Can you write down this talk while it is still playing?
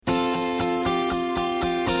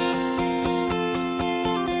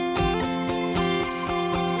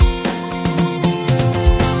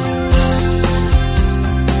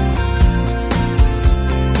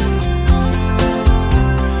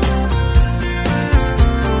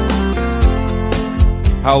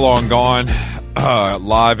How Long Gone,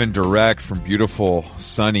 live and direct from beautiful,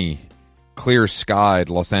 sunny, clear-skied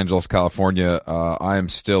Los Angeles, California. I am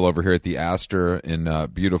still over here at the Astor in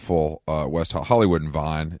beautiful West Hollywood and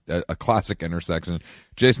Vine, a classic intersection.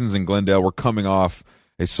 Jason's in Glendale. We're coming off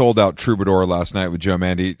a sold-out Troubadour last night with Joe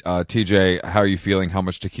Mandy. TJ, how are you feeling? How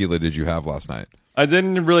much tequila did you have last night? I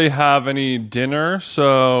didn't really have any dinner,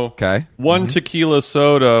 so one tequila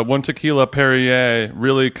soda, one tequila Perrier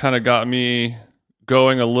really kind of got me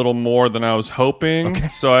going a little more than I was hoping.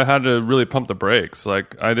 So I had to really pump the brakes.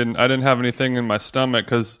 Like I didn't have anything in my stomach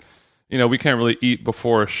because we can't really eat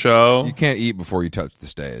before a show. You can't eat before you touch the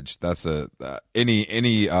stage. That's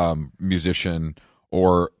any musician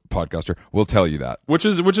or podcaster will tell you that. Which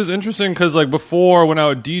is interesting because like before when I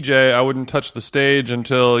would DJ, I wouldn't touch the stage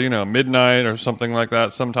until midnight or something like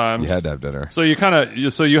that. Sometimes you had to have dinner. So you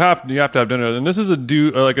have to have dinner. And this is a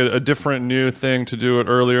different new thing to do it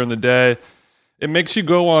earlier in the day. It makes you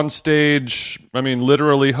go on stage, I mean,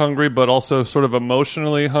 literally hungry, but also sort of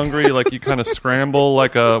emotionally hungry. Like you kind of scramble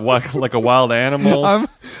like a wild animal.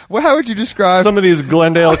 Well, how would you describe some of these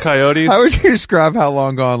Glendale coyotes? How would you describe How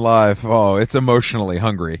Long Gone live? Oh, it's emotionally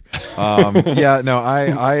hungry. Yeah, no,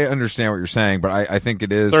 I understand what you're saying, but I think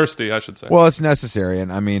it is thirsty, I should say. Well, it's necessary,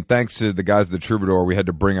 and I mean, thanks to the guys at the Troubadour, we had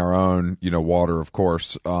to bring our own, water, of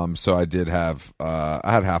course. So I did have, I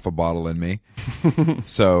had half a bottle in me.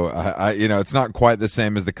 So I it's not quite the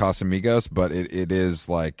same as the Casamigos, but it is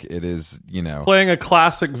playing a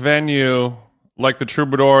classic venue like the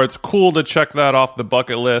Troubadour. It's cool to check that off the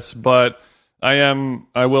bucket list, but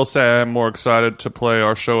I will say I am more excited to play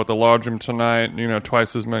our show at the Large Room tonight.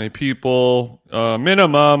 Twice as many people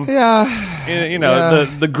minimum. Yeah.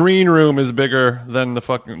 The green room is bigger than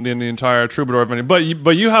the entire Troubadour venue,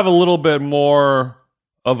 but you have a little bit more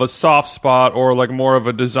of a soft spot, or like more of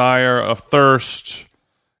a desire, a thirst.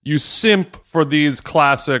 You simp for these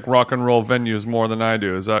classic rock and roll venues more than I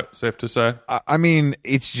do. Is that safe to say? I mean,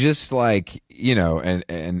 it's just like,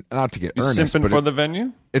 and not to get earnest, simping for the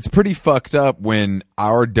venue? It's pretty fucked up when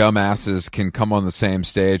our dumbasses can come on the same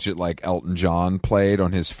stage that like Elton John played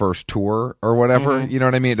on his first tour or whatever. Mm-hmm. You know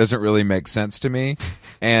what I mean? It doesn't really make sense to me.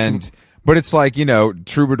 But it's like,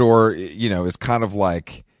 Troubadour, is kind of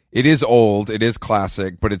like, it is old, it is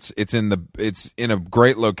classic, but it's in a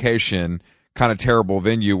great location, kind of terrible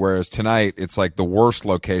venue, whereas tonight it's like the worst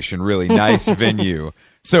location, really nice venue.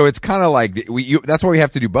 So it's kind of like that's why we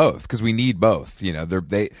have to do both, because we need both. You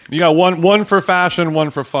got one for fashion, one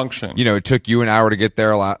for function. It took you an hour to get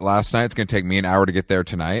there last night. It's going to take me an hour to get there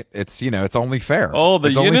tonight. It's it's only fair. Oh,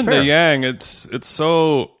 the yin and the yang. It's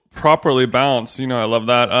so properly balanced. I love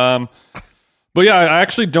that. But yeah, I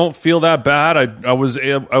actually don't feel that bad.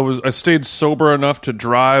 I stayed sober enough to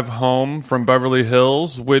drive home from Beverly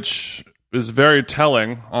Hills, which is very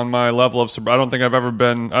telling on my level of sobriety. I don't think I've ever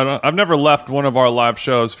been. I've never left one of our live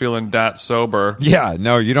shows feeling that sober. Yeah,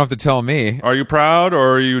 no, you don't have to tell me. Are you proud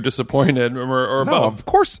or are you disappointed or no, both? Of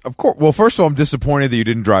course. Well, first of all, I'm disappointed that you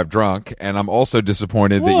didn't drive drunk, and I'm also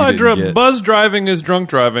disappointed that you didn't get... Buzz driving is drunk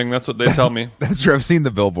driving. That's what they tell me. That's true. I've seen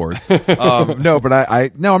the billboards. No, but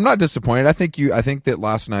I'm not disappointed. I think that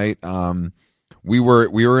last night, we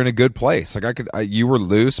were in a good place. Like you were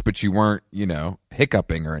loose, but you weren't,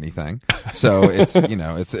 hiccuping or anything. So it's,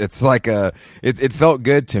 it's like it felt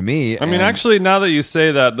good to me. I mean, actually, now that you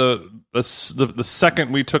say that, the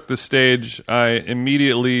second we took the stage, I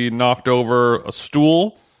immediately knocked over a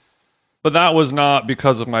stool, but that was not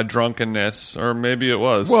because of my drunkenness, or maybe it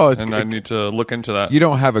was. Well, I need to look into that. You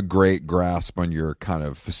don't have a great grasp on your kind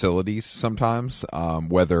of facilities sometimes,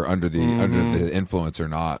 whether under the influence or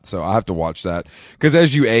not. So I have to watch that, because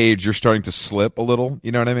as you age, you're starting to slip a little.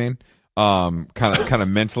 You know what I mean? Kind of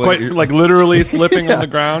mentally, quite, like literally slipping on the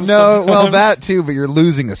ground. No, sometimes. Well, that too, but you're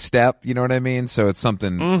losing a step. You know what I mean? So it's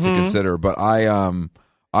something to consider. But I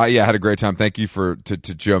had a great time. Thank you to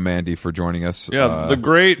Joe Mandy for joining us. Yeah, the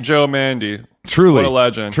great Joe Mandy. Truly, what a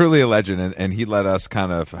legend. Truly a legend, and he let us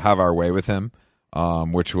kind of have our way with him,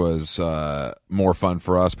 which was more fun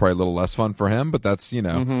for us, probably a little less fun for him. But that's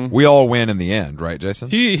we all win in the end, right, Jason?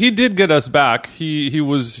 He did get us back.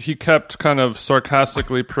 He kept kind of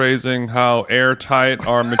sarcastically praising how airtight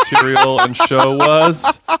our material and show was,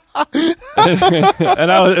 and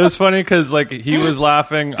it was funny because like he was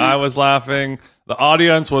laughing, I was laughing. The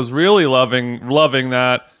audience was really loving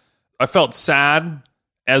that. I felt sad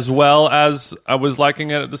as well as I was liking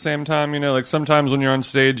it at the same time. Like sometimes when you're on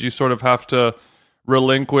stage, you sort of have to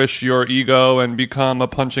relinquish your ego and become a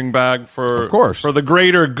punching bag for the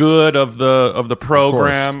greater good of the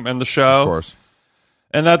program and the show. Of course.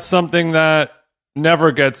 And that's something that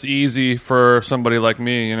never gets easy for somebody like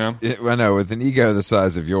me, you know. I know, with an ego the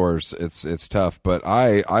size of yours, it's tough. But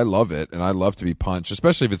I love it, and I love to be punched,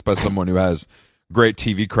 especially if it's by someone who has great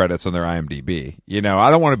TV credits on their IMDb. You know,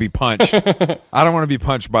 I don't want to be punched. I don't want to be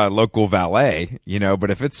punched by a local valet. You know,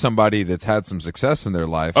 but if it's somebody that's had some success in their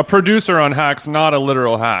life, A producer on Hacks, not a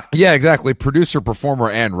literal hack. yeah, exactly. Producer,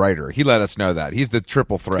 performer, and writer. He let us know that he's the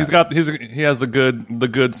triple threat. He has the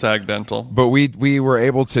good SAG dental. But we were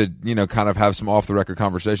able to, you know, kind of have some off the record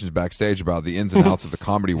conversations backstage about the ins and outs of the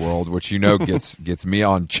comedy world, which, you know, gets me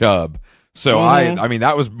on chub. So I mean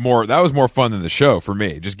that was more fun than the show for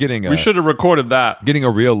me. Just We should have recorded that. getting a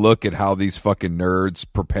real look at how these fucking nerds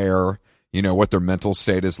prepare, you know, what their mental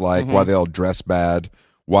state is like, why they all dress bad,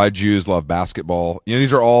 why Jews love basketball. You know,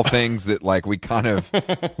 these are all things that like we kind of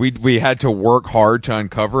we had to work hard to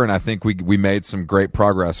uncover, and I think we made some great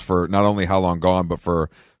progress for not only How Long Gone but for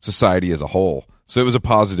society as a whole. So it was a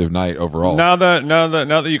positive night overall. Now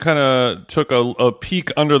that you kind of took a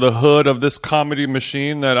peek under the hood of this comedy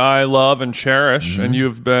machine that I love and cherish, and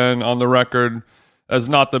you've been on the record as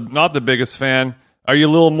not the biggest fan, are you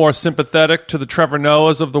a little more sympathetic to the Trevor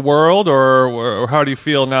Noahs of the world, or how do you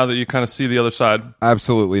feel now that you kind of see the other side?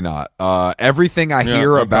 Absolutely not. Everything I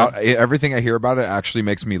hear about it actually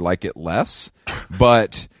makes me like it less.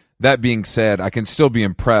 But that being said, I can still be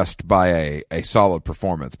impressed by a solid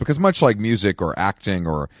performance, because much like music or acting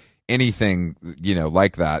or anything, you know,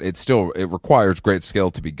 like that, it requires great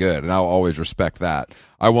skill to be good, and I'll always respect that.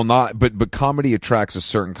 I will not, but comedy attracts a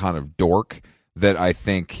certain kind of dork that I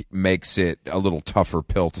think makes it a little tougher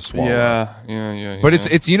pill to swallow. Yeah. But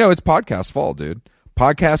it's you know, it's podcast fault, dude.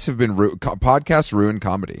 Podcasts ruin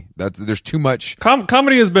comedy. There's too much.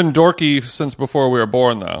 Comedy has been dorky since before we were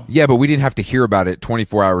born, though. Yeah, but we didn't have to hear about it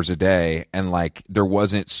 24 hours a day, and like there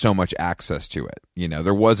wasn't so much access to it. You know,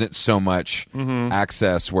 there wasn't so much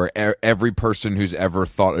access where every person who's ever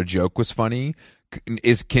thought a joke was funny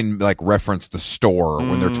can like reference the store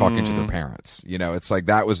when they're talking to their parents. You know, it's like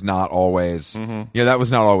that was not always that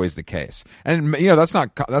was not always the case. And you know, that's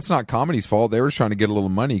not comedy's fault. They were just trying to get a little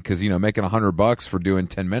money, because you know, making $100 for doing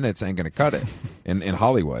 10 minutes ain't gonna cut it in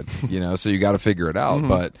Hollywood. You know, so you got to figure it out.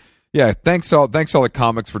 But yeah, thanks all the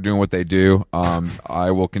comics for doing what they do.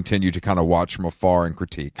 I will continue to kind of watch from afar and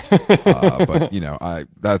critique. But you know, I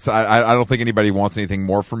don't think anybody wants anything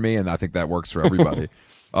more from me, and I think that works for everybody.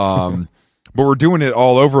 But we're doing it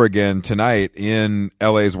all over again tonight in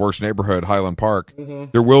LA's worst neighborhood, Highland Park.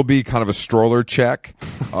 There will be kind of a stroller check,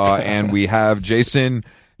 and we have Jason.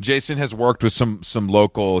 Jason has worked with some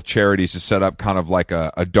local charities to set up kind of like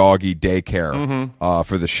a doggy daycare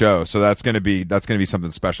for the show. So that's gonna be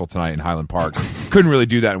something special tonight in Highland Park. Couldn't really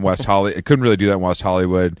do that in West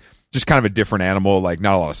Hollywood. Just kind of a different animal, like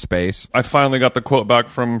not a lot of space. I finally got the quote back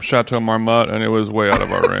from Chateau Marmot, and it was way out of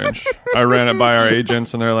our range. I ran it by our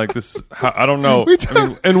agents, and they're like, "This, I don't know.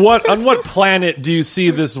 I mean, on what planet do you see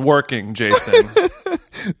this working, Jason?"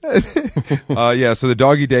 Yeah. So the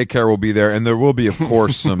doggy daycare will be there, and there will be, of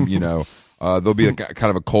course, some, you know, there'll be kind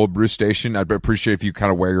of a cold brew station. I'd appreciate if you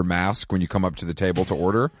kind of wear your mask when you come up to the table to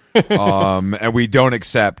order. And we don't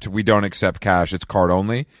accept cash; it's card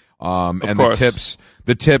only. And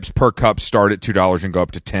the tips per cup start at $2 and go up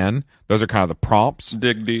to 10. Those are kind of the prompts.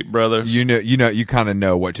 Dig deep, brother. You you kind of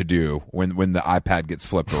know what to do when the iPad gets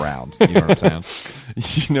flipped around. You know what I'm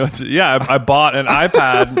saying? You know, I bought an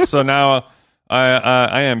iPad, so now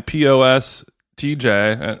I am POS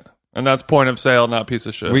TJ, and that's point of sale, not piece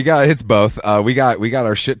of shit. It's both. We got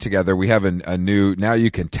our shit together. We have a new, now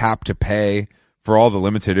you can tap to pay for all the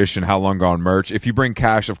limited edition How Long Gone merch. If you bring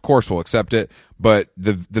cash, of course we'll accept it. But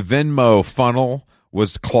the Venmo funnel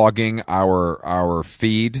was clogging our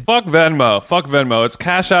feed. Fuck Venmo. It's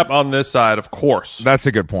Cash App on this side, of course. That's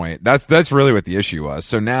a good point. That's really what the issue was.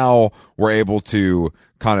 So now we're able to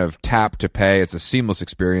kind of tap to pay. It's a seamless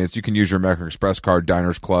experience. You can use your American Express card,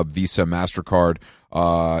 Diners Club, Visa, MasterCard.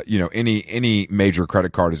 You know, any major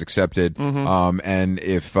credit card is accepted. And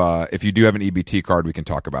if you do have an EBT card, we can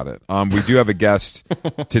talk about it. We do have a guest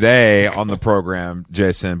today on the program,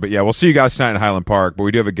 Jason. But yeah, we'll see you guys tonight in Highland Park. But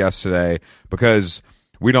we do have a guest today because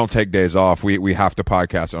we don't take days off. We have to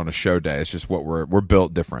podcast on a show day. It's just what we're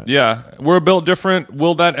built different. Yeah, we're built different.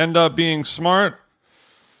 Will that end up being smart?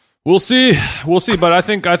 We'll see. But I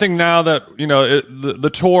think now that, you know,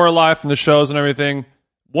 the tour life and the shows and everything,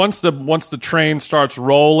 once the train starts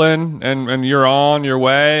rolling and you're on your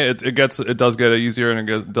way, it does get easier, and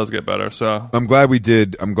it does get better. So I'm glad we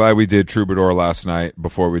did Troubadour last night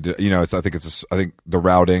before we did. You know, I think the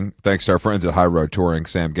routing. Thanks to our friends at High Road Touring,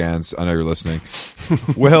 Sam Gans. I know you're listening.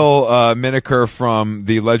 Will Miniker from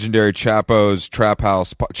the legendary Chapo Trap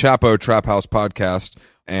House podcast.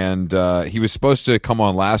 and he was supposed to come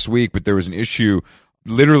on last week, but there was an issue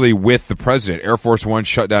literally with the president. Air Force One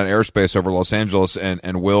shut down airspace over Los Angeles,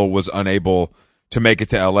 and Will was unable to make it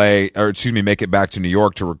to LA, make it back to New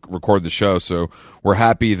York to record the show. So we're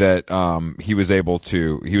happy that he was able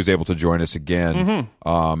to join us again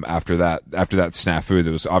after that snafu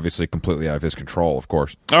that was obviously completely out of his control, of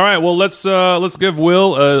course. All right, well let's give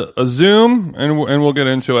Will a zoom and we'll get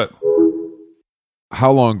into it.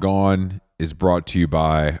 How Long Gone is brought to you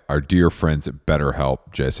by our dear friends at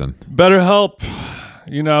BetterHelp, Jason. BetterHelp,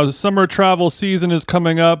 summer travel season is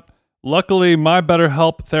coming up. Luckily, my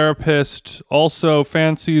BetterHelp therapist also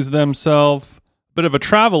fancies themselves a bit of a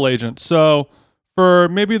travel agent. So for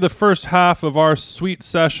maybe the first half of our sweet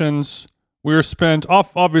sessions, we were spent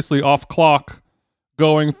obviously off clock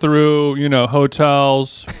going through,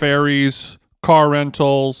 hotels, ferries, car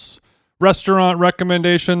rentals, restaurant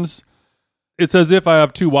recommendations. It's as if I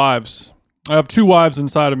have two wives. I have two wives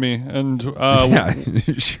inside of me. And yeah,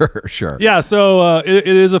 sure. Yeah, so it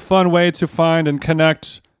is a fun way to find and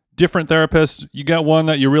connect different therapists. You get one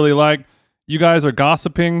that you really like. You guys are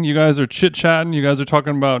gossiping. You guys are chit-chatting. You guys are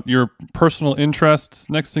talking about your personal interests.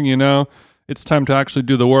 Next thing you know, it's time to actually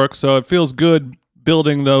do the work. So it feels good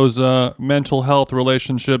building those mental health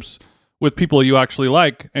relationships with people you actually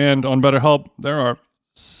like. And on BetterHelp, there are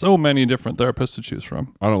so many different therapists to choose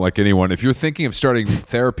from. I don't like anyone. If you're thinking of starting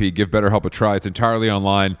therapy, give BetterHelp a try. It's entirely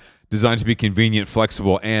online, designed to be convenient,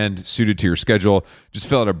 flexible, and suited to your schedule. Just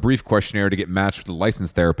fill out a brief questionnaire to get matched with a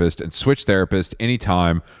licensed therapist and switch therapist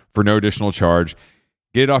anytime for no additional charge.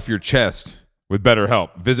 Get it off your chest with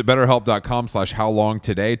BetterHelp. Visit BetterHelp.com/howlong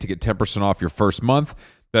today to get 10% off your first month.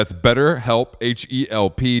 That's BetterHelp,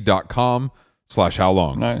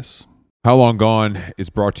 HELP.com/howlong. Nice. How Long Gone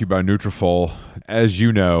is brought to you by Nutrafol. As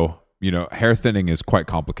you know, hair thinning is quite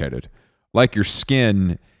complicated. Like your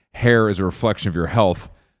skin, hair is a reflection of your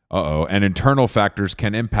health. And internal factors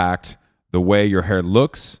can impact the way your hair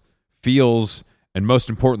looks, feels, and most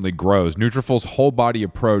importantly, grows. Nutrafol's whole body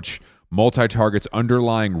approach multi-targets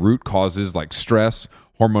underlying root causes like stress,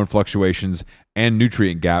 hormone fluctuations, and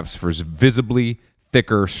nutrient gaps for visibly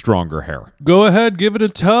thicker, stronger hair. Go ahead, give it a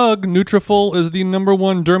tug. Nutrafol is the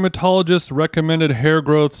 #1 dermatologist recommended hair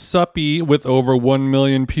growth suppy with over 1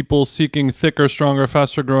 million people seeking thicker, stronger,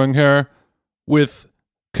 faster growing hair with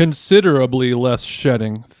considerably less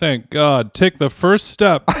shedding. Thank God. Take the first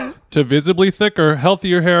step to visibly thicker,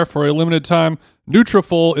 healthier hair for a limited time.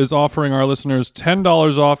 Nutrafol is offering our listeners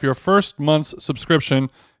 $10 off your first month's subscription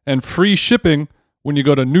and free shipping when you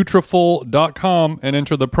go to Nutrafol.com and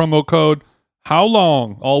enter the promo code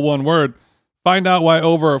HOWLONG, all one word. Find out why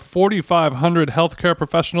over 4,500 healthcare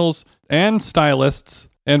professionals and stylists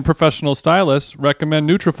and professional stylists recommend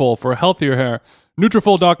Nutrafol for healthier hair.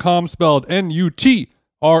 Nutrafol.com, spelled Nutrafol.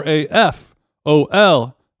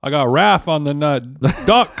 I got RAF on the nut.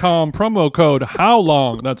 .com, promo code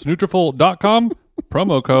HOWLONG. That's Nutrafol.com,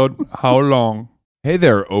 promo code HOWLONG. Hey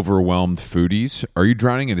there, overwhelmed foodies. Are you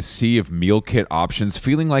drowning in a sea of meal kit options,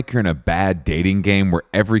 feeling like you're in a bad dating game where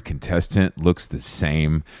every contestant looks the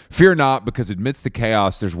same? Fear not, because amidst the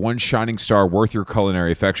chaos, there's one shining star worth your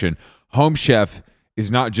culinary affection. Home Chef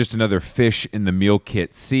is not just another fish in the meal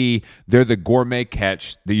kit sea. They're the gourmet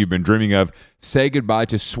catch that you've been dreaming of. Say goodbye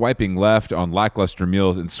to swiping left on lackluster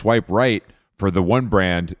meals and swipe right for the one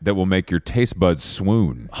brand that will make your taste buds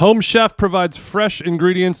swoon. Home Chef provides fresh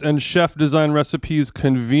ingredients and chef-design recipes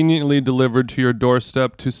conveniently delivered to your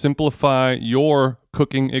doorstep to simplify your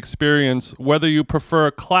cooking experience. Whether you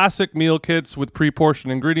prefer classic meal kits with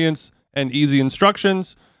pre-portioned ingredients and easy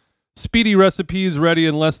instructions, speedy recipes ready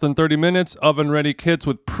in less than 30 minutes, oven-ready kits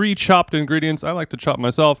with pre-chopped ingredients, I like to chop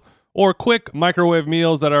myself, or quick microwave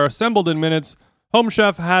meals that are assembled in minutes, Home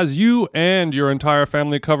Chef has you and your entire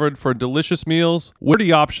family covered for delicious meals,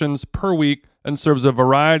 witty options per week, and serves a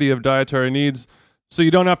variety of dietary needs, so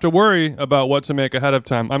you don't have to worry about what to make ahead of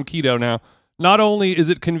time. I'm keto now. Not only is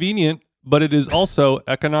it convenient, but it is also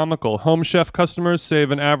economical. Home Chef customers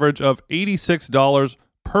save an average of $86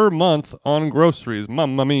 per month on groceries.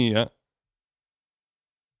 Mamma mia.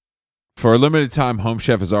 For a limited time, Home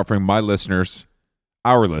Chef is offering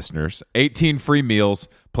our listeners, 18 free meals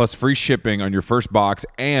plus free shipping on your first box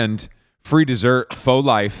and free dessert for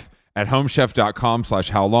life at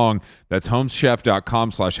homechef.com/howlong. That's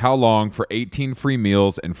homechef.com/howlong for 18 free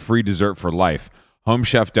meals and free dessert for life.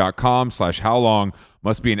 Homechef.com/howlong.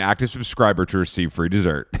 Must be an active subscriber to receive free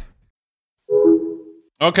dessert.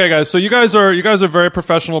 Okay, guys. So you guys are very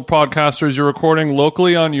professional podcasters. You're recording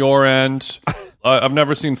locally on your end. I've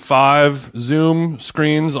never seen 5 Zoom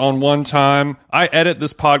screens on one time. I edit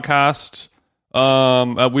this podcast.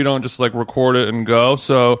 We don't just record it and go.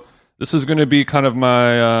 So This is going to be kind of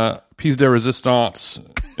my piece de resistance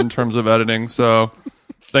in terms of editing. So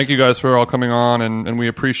thank you guys for all coming on, and we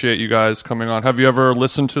appreciate you guys coming on. Have you ever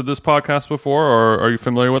listened to this podcast before, or are you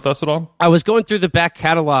familiar with us at all? I was going through the back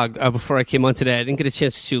catalog before I came on today. I didn't get a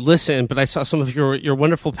chance to listen, but I saw some of your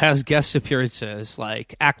wonderful past guest appearances,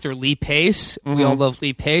 like actor Lee Pace. We all love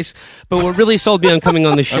Lee Pace. But what really sold me on coming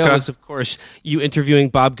on the show is, of course, you interviewing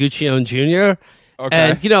Bob Guccione Jr.,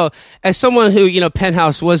 Okay. And, as someone who,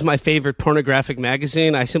 Penthouse was my favorite pornographic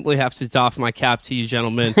magazine, I simply have to doff my cap to you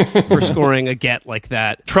gentlemen for scoring a get like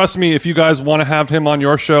that. Trust me, if you guys want to have him on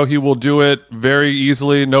your show, he will do it very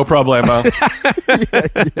easily, no problemo.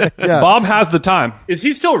 Yeah. Bob has the time. Is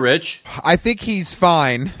he still rich? I think he's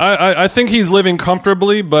fine. I think he's living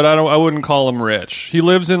comfortably, but I wouldn't call him rich. He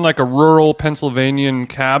lives in like a rural Pennsylvanian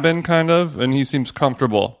cabin, kind of, and he seems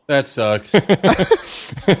comfortable. That sucks.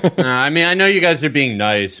 I mean, I know you guys are being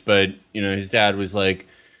nice, but his dad was like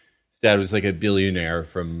a billionaire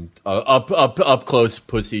from up close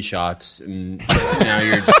pussy shots, and now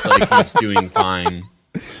you're just like he's doing fine.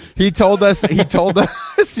 He told us a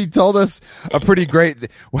pretty great.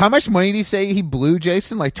 How much money did he say he blew,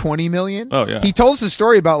 Jason? Like 20 million? Oh yeah. He told us a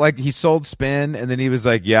story about like he sold Spin, and then he was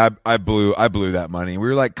like, "Yeah, I blew that money." We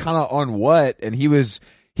were like, "Kind of on what?" And he was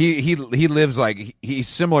he lives like he's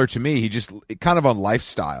similar to me. He just kind of on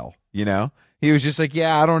lifestyle, He was just like,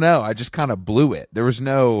 "Yeah, I don't know. I just kind of blew it. There was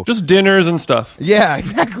no just dinners and stuff." Yeah,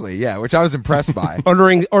 exactly. Yeah, which I was impressed by.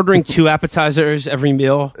 Ordering 2 appetizers every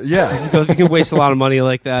meal. Yeah, You can waste a lot of money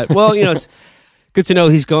like that. Well, it's good to know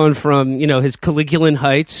he's going from, his Caligulan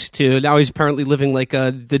heights to now he's apparently living like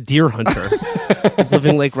the Deer Hunter. He's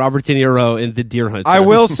living like Robert De Niro in The Deer Hunter. I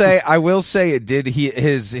will say it did.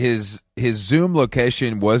 His Zoom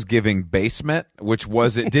location was giving basement,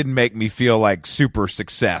 it didn't make me feel like super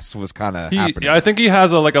success was kind of happening. I think he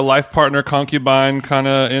has a life partner concubine kind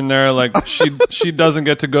of in there. Like she doesn't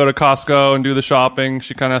get to go to Costco and do the shopping.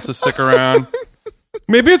 She kind of has to stick around.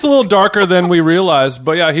 Maybe it's a little darker than we realized,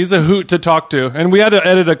 but yeah, he's a hoot to talk to. And we had to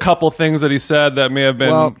edit a couple things that he said that may have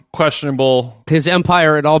been questionable. His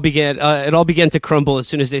empire, it all began to crumble as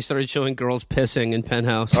soon as they started showing girls pissing in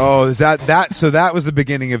Penthouse. Oh, is that? So that was the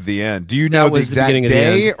beginning of the end. Do you know the exact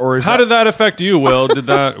day, or how did that affect you, Will? Did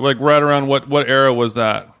that right around what era was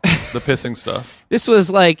that? The pissing stuff. This was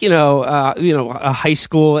like a high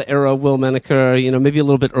school era Will Menaker. Maybe a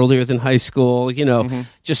little bit earlier than high school.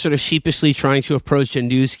 Just sort of sheepishly trying to approach a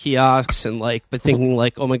news kiosks and but thinking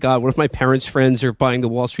like, oh my god, what if my parents' friends are buying the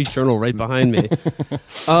Wall Street Journal right behind me?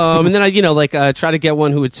 And then I try to get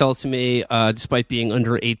one who would sell it to me despite being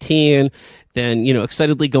under 18. Then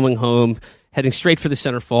excitedly going home, heading straight for the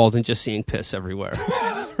centerfold and just seeing piss everywhere.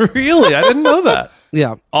 Really? I didn't know that.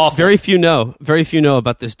 Yeah. Awful. Very few know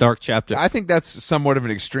about this dark chapter. I think that's somewhat of an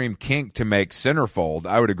extreme kink to make centerfold.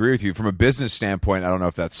 I would agree with you. From a business standpoint, I don't know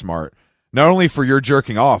if that's smart. Not only for your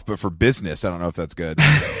jerking off, but for business, I don't know if that's good.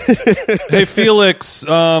 Hey, Felix.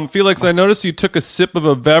 Felix, I noticed you took a sip of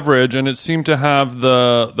a beverage, and it seemed to have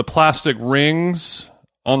the plastic rings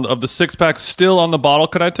of the 6-pack still on the bottle.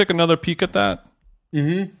 Could I take another peek at that?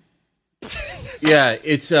 Mm-hmm. Yeah,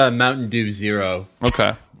 it's Mountain Dew Zero.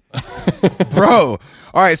 Okay. Bro.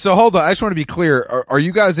 All right, so hold on. I just want to be clear. Are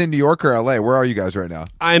you guys in New York or LA? Where are you guys right now?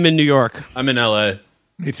 I'm in New York. I'm in LA.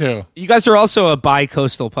 Me too. You guys are also a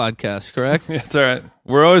bi-coastal podcast, correct? Yeah, it's all right.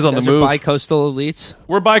 We're always on the move. Bi-coastal elites.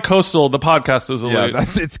 We're bi-coastal. The podcast is elite. Yeah,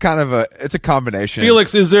 it's kind of a combination.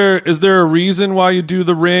 Felix, is there a reason why you do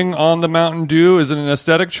the ring on the Mountain Dew? Is it an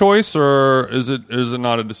aesthetic choice, or is it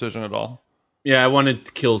not a decision at all? Yeah, I wanted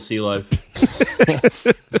to kill sea life.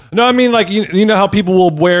 No, I mean, like, you know how people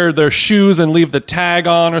will wear their shoes and leave the tag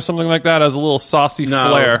on or something like that as a little saucy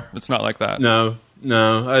flair? It's not like that. No,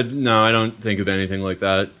 I don't think of anything like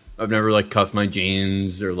that. I've never cuffed my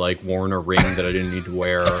jeans or worn a ring that I didn't need to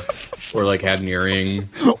wear or had an earring.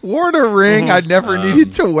 Worn a ring I never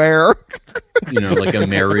needed to wear. Like a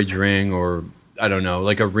marriage ring or I don't know,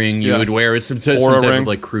 like a ring you would wear as some type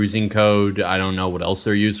of cruising code. I don't know what else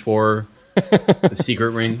they're used for. A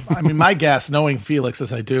secret ring. I mean, my guess, knowing Felix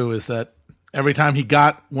as I do, is that every time he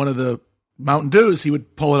got one of the Mountain Dews, he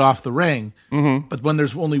would pull it off the ring. Mm-hmm. But when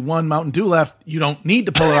there's only one Mountain Dew left, you don't need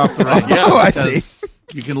to pull it off the ring. I see.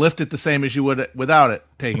 You can lift it the same as you would without it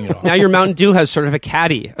taking it off. Now your Mountain Dew has sort of a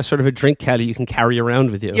caddy, a sort of a drink caddy you can carry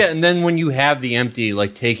around with you. Yeah, and then when you have the empty,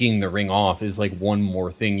 taking the ring off is one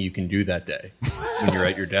more thing you can do that day when you're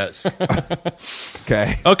at your desk.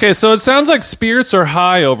 Okay, so it sounds like spirits are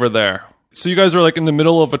high over there. So you guys are in the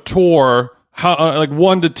middle of a tour. how, like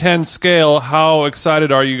 1 to 10 scale, how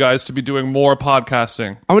excited are you guys to be doing more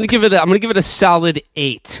podcasting? I'm gonna give it a solid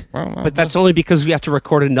 8, Well, but that's only because we have to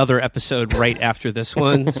record another episode right after this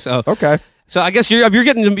one. So Okay. So I guess you're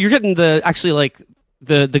getting the actually like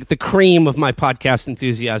the cream of my podcast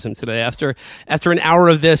enthusiasm today. After an hour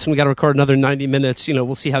of this, and we got to record another 90 minutes.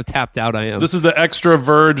 We'll see how tapped out I am. This is the extra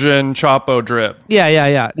virgin Chapo drip.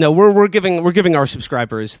 Yeah. No, we're giving our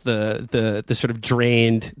subscribers the sort of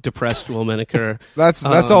drained, depressed Will Menaker. That's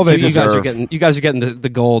all they deserve. You guys are getting the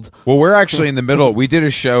gold. Well, we're actually in the middle. We did a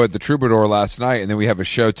show at the Troubadour last night, and then we have a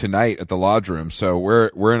show tonight at the Lodge Room. So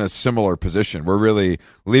we're in a similar position. We're really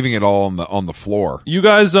leaving it all on the floor. You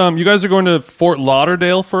guys are going to Fort Lauderdale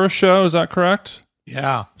for a show. Is that correct?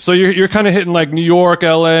 Yeah. So you're kind of hitting like New York,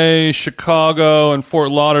 LA, Chicago, and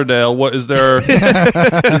Fort Lauderdale. What is there?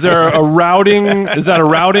 Is there a routing? Is that a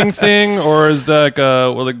routing thing, or is that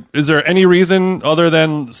is there any reason other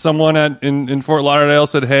than someone in Fort Lauderdale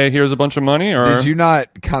said, "Hey, here's a bunch of money"? Or Did you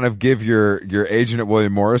not kind of give your agent at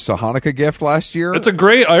William Morris a Hanukkah gift last year? It's a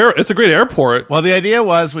great airport. Well, the idea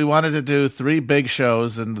was we wanted to do 3 big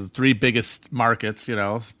shows in the 3 biggest markets,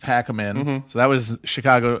 pack them in. Mm-hmm. So that was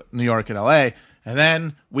Chicago, New York, and LA. And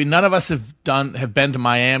then none of us have been to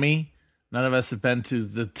Miami. None of us have been to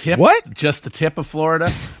the tip. What? Just the tip of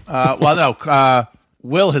Florida.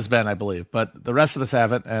 Will has been, I believe, but the rest of us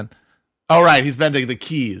haven't. And right, he's been to the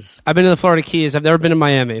Keys. I've been to the Florida Keys. I've never been to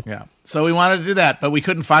Miami. Yeah. So we wanted to do that, but we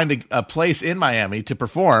couldn't find a place in Miami to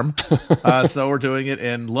perform. So we're doing it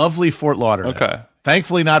in lovely Fort Lauderdale. Okay.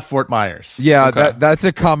 Thankfully, not Fort Myers. Yeah, Okay. that's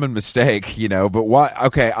a common mistake, but why?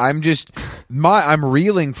 Okay, I'm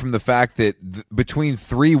reeling from the fact that between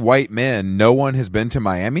 3 white men, no one has been to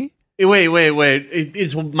Miami. Wait.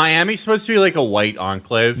 Is Miami supposed to be like a white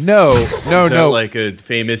enclave? No, Is that like a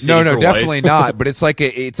famous city for definitely whites? not. But it's like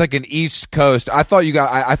an East Coast. I thought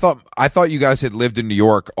you guys had lived in New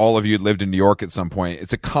York. All of you had lived in New York at some point.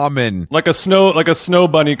 It's a common. Like a snow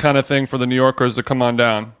bunny kind of thing for the New Yorkers to come on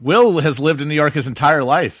down. Will has lived in New York his entire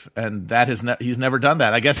life, and he's never done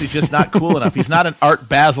that. I guess he's just not cool enough. He's not an Art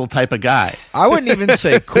Basel type of guy. I wouldn't even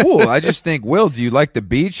say cool. I just think, Will, do you like the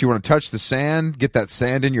beach? You want to touch the sand? Get that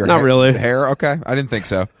sand in your Not really. hair? Okay, I didn't think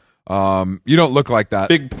so. You don't look like that.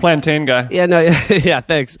 Big plantain guy. Yeah, no, yeah,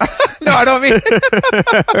 thanks. No, I don't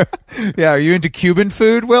mean. Yeah, are you into Cuban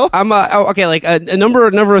food, Will? I'm okay. Like a number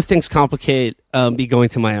of things complicate me going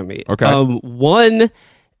to Miami. Okay. One,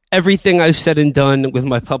 everything I've said and done with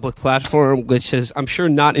my public platform, which has I'm sure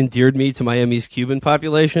not endeared me to Miami's Cuban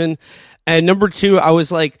population, and number 2, I was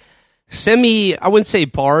like I wouldn't say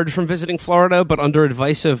barred from visiting Florida, but under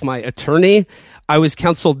advice of my attorney, I was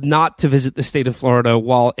counseled not to visit the state of Florida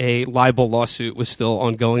while a libel lawsuit was still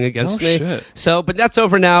ongoing against me. Shit. So, but that's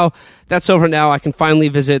over now. I can finally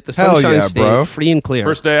visit the Hell Sunshine yeah, State, bro. free and clear.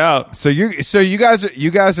 First day out. So you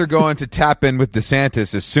guys are going to tap in with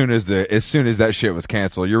DeSantis as soon as that shit was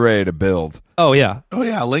canceled. You're ready to build. Oh yeah. Oh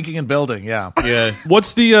yeah, linking and building. Yeah. Yeah.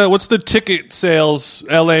 What's the ticket sales?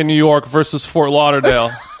 L.A., New York versus Fort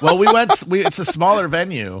Lauderdale. Well, it's a smaller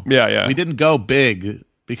venue. Yeah. We didn't go big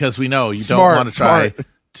because we know you Smart, don't want to try smart.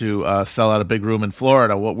 to sell out a big room in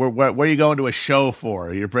Florida. What are you going to a show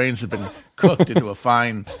for? Your brains have been cooked into a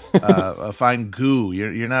fine goo.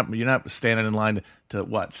 You're not standing in line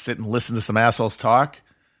to sit and listen to some assholes talk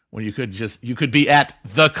when you could be at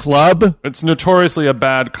the club. It's notoriously a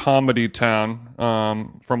bad comedy town,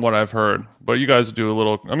 from what I've heard. But you guys do a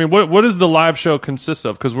little. I mean, what does the live show consist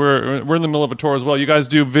of? Because we're in the middle of a tour as well. You guys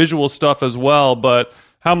do visual stuff as well, but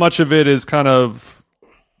how much of it is kind of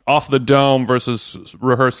off the dome versus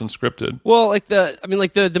rehearsed and scripted? Well,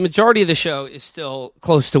 the majority of the show is still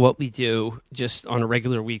close to what we do just on a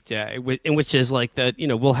regular weekday, in which is like that.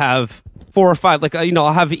 We'll have 4 or 5.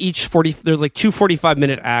 I'll have each 40. There's like 2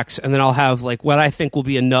 45-minute acts, and then I'll have like what I think will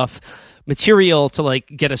be enough material to like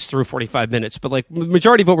get us through 45 minutes. But like the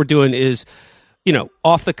majority of what we're doing is,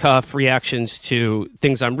 off the cuff reactions to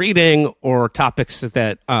things I'm reading or topics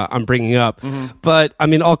that I'm bringing up. Mm-hmm. But I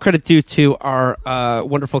mean, all credit due to our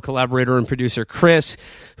wonderful collaborator and producer, Chris,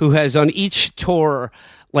 who has on each tour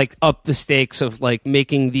like up the stakes of like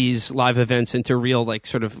making these live events into real like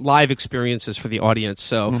sort of live experiences for the audience.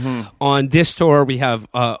 So on this tour, we have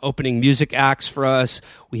opening music acts for us.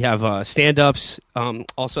 We have stand-ups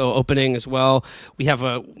also opening as well. We have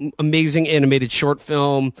a amazing animated short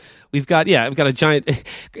film. We've got a giant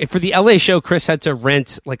for the LA show. Chris had to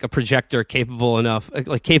rent like a projector capable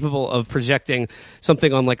of projecting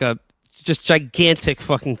something on like a just gigantic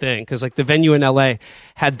fucking thing, because like the venue in LA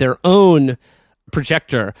had their own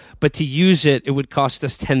projector, but to use it would cost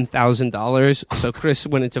us $10,000. So Chris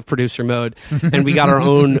went into producer mode, and we got our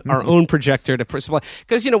own projector to supply.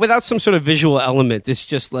 Because without some sort of visual element, it's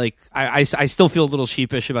just like I still feel a little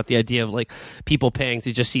sheepish about the idea of like people paying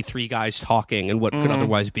to just see three guys talking in what could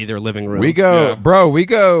otherwise be their living room. We go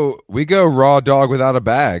raw dog without a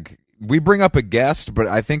bag. We bring up a guest, but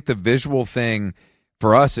I think the visual thing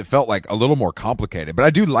for us, it felt like a little more complicated. But I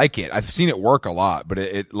do like it. I've seen it work a lot, but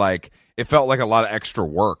it felt like a lot of extra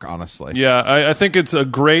work, honestly. Yeah, I think it's a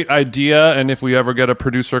great idea, and if we ever get a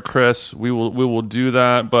producer, Chris, we will do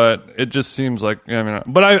that. But it just seems like,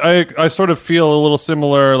 but I sort of feel a little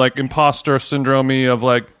similar, like imposter syndrome-y of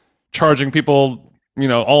like charging people,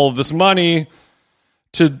 all of this money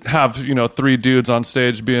to have three dudes on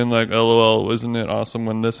stage being like, "LOL, isn't it awesome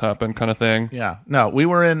when this happened?" kind of thing. Yeah, no, we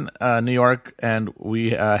were in New York, and we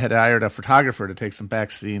had hired a photographer to take some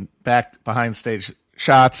back behind stage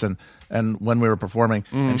shots and when we were performing,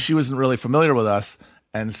 and she wasn't really familiar with us,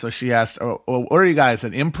 and so she asked, "Oh, what are you guys,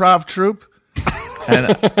 an improv troupe?"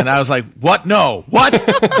 and I was like, "What? No, what?"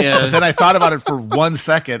 Yeah. Then I thought about it for 1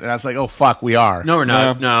 second, and I was like, "Oh fuck, we are." No, we're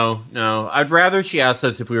not. No. I'd rather she asked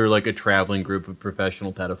us if we were like a traveling group of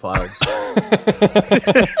professional pedophiles.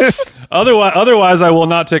 Otherwise, I will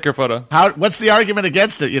not take your photo. What's the argument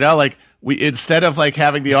against it? Like we, instead of like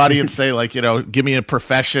having the audience say like, give me a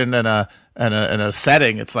profession and a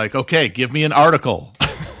setting, it's like, okay, give me an article.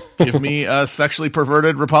 Give me a sexually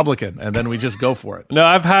perverted Republican, and then we just go for it. No,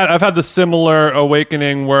 I've had the similar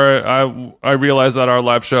awakening where I realized that our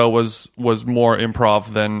live show was more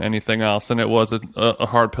improv than anything else, and it was a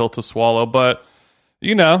hard pill to swallow. But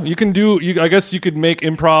you can I guess you could make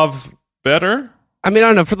improv better. I mean,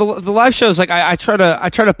 I don't know. For the live shows, like I try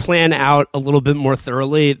to plan out a little bit more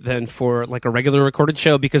thoroughly than for like a regular recorded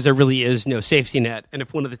show, because there really is no safety net. And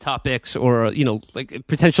if one of the topics or like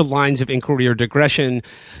potential lines of inquiry or digression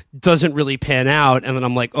doesn't really pan out, and then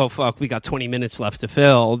I'm like, oh fuck, we got 20 minutes left to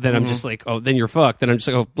fill, then I'm just like, oh, then you're fucked. Then I'm just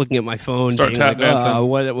like looking at my phone, start tap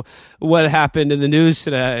dancing. What happened in the news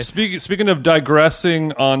today? Speaking of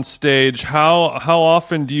digressing on stage, how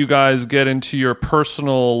often do you guys get into your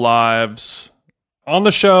personal lives? On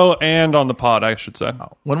the show and on the pod, I should say.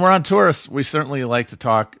 When we're on tours, we certainly like to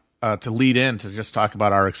talk, to lead in, to just talk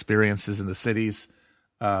about our experiences in the cities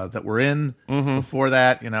that we're in. Before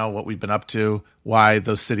that, what we've been up to, why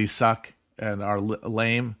those cities suck and are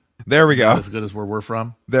lame. There we go. Not as good as where we're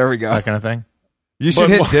from. There we go. That kind of thing. You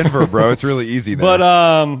should hit Denver, bro. It's really easy there.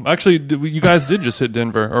 But actually, you guys did just hit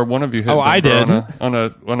Denver, or one of you hit Denver. I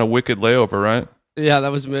did. On a wicked layover, right? Yeah,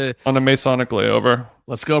 that was me. On a Masonic layover.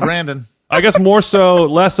 Let's go, Brandon. I guess more so,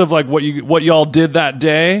 less of like what y'all did that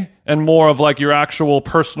day, and more of like your actual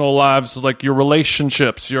personal lives, like your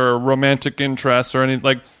relationships, your romantic interests, or anything.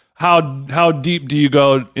 Like how deep do you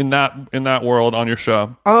go in that world on your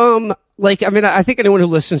show? I think anyone who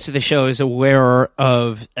listens to the show is aware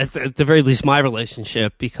of, at the very least, my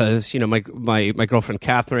relationship, because my girlfriend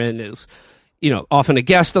Catherine is often a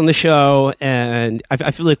guest on the show, and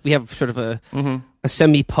I feel like we have sort of a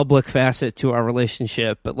semi-public facet to our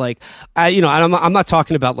relationship. But like, I'm not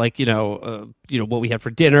talking about like what we had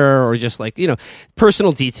for dinner, or just like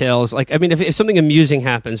personal details. Like, I mean, if something amusing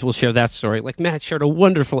happens, we'll share that story. Like Matt shared a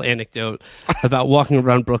wonderful anecdote about walking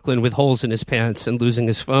around Brooklyn with holes in his pants and losing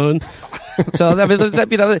his phone. So that'd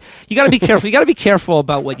be you got to be careful. You got to be careful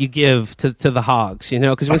about what you give to the hogs,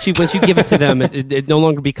 because once you give it to them, it no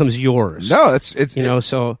longer becomes yours. No, it's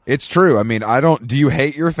so it's true. I mean, do you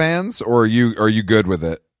hate your fans, or are you good with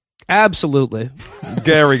it? Absolutely.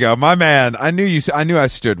 There we go, my man. I knew I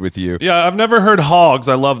stood with you. Yeah, I've never heard hogs.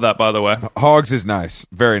 I love that, by the way. Hogs is nice,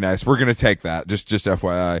 very nice. We're gonna take that. Just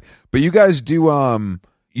FYI. But you guys do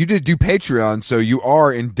you did do Patreon, so you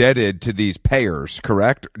are indebted to these payers,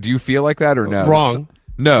 correct? Do you feel like that or no? Wrong.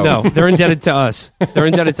 No, they're indebted to us.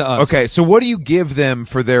 Okay, so what do you give them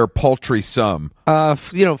for their paltry sum?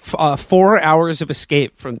 4 hours of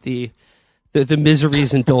escape from the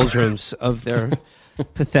miseries and doldrums of their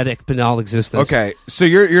pathetic, banal existence. Okay, so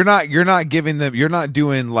you're not giving them. You're not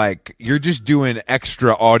doing like, you're just doing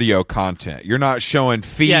extra audio content. You're not showing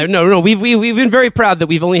feet. Yeah, no. We've been very proud that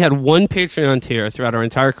we've only had one Patreon tier throughout our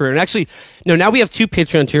entire career, and actually, no, now we have two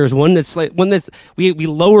Patreon tiers. One that's we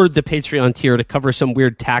lowered the Patreon tier to cover some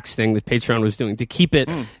weird tax thing that Patreon was doing to keep it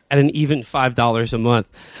at an even $5 a month.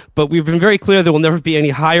 But we've been very clear there will never be any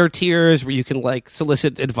higher tiers where you can like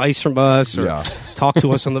solicit advice from us or talk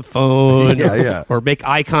to us on the phone or make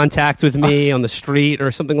eye contact with me on the street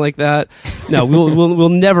or something like that. No, we will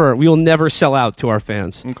never sell out to our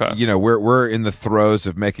fans. Okay. We're in the throes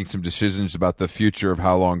of making some decisions about the future of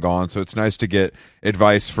How Long Gone, so it's nice to get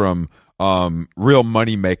advice from real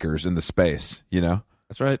money makers in the space. You know,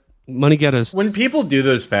 That's right. Money getters. When people do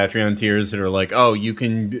those Patreon tiers that are like, oh, you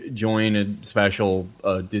can join a special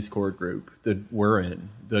Discord group that we're in,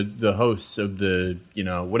 the hosts of the, you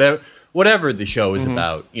know, whatever the show is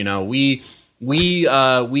about, you know, we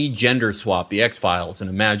gender swap the X-Files and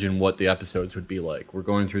imagine what the episodes would be like. We're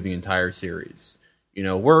going through the entire series. You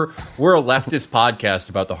know, we're a leftist podcast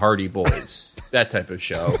about the Hardy Boys, that type of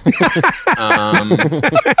show.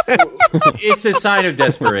 It's a sign of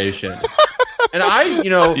desperation. And I think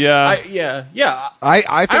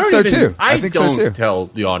so too. I think don't so too. tell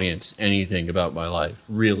the audience anything about my life,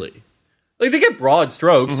 really. Like, they get broad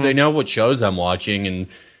strokes. They know what shows I'm watching and,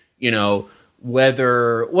 you know, what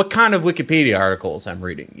kind of Wikipedia articles I'm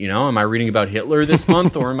reading. You know, am I reading about Hitler this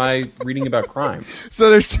month or am I reading about crime?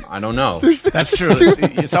 So I don't know. That's true.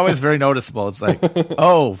 It's always very noticeable. It's like,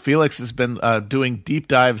 oh, Felix has been doing deep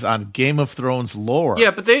dives on Game of Thrones lore.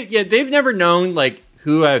 Yeah, but they've never known, like,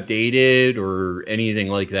 who I've dated or anything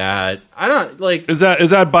like that. I don't, like... Is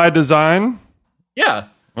that by design? Yeah.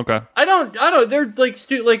 Okay. I don't, they're,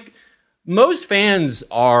 like, most fans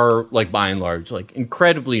are, like, by and large, like,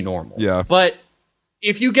 incredibly normal. Yeah. But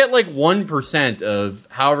if you get, like, 1% of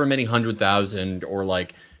however many 100,000 or,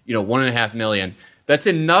 like, you know, 1.5 million, that's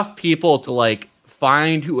enough people to, like,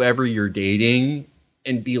 find whoever you're dating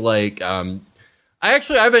and be like, I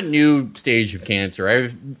have a new stage of cancer. I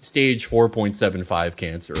have stage 4.75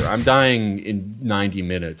 cancer. I'm dying in 90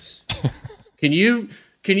 minutes. Can you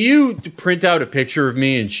print out a picture of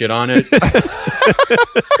me and shit on it?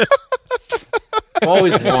 I've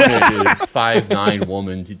always wanted a 5'9"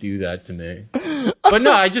 woman to do that to me. But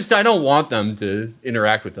no, I don't want them to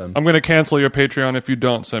interact with them. I'm going to cancel your Patreon if you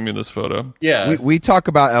don't send me this photo. Yeah. we talk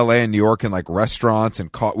about LA and New York and like restaurants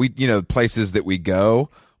and places that we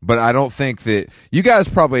go. But I don't think that you guys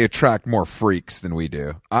probably attract more freaks than we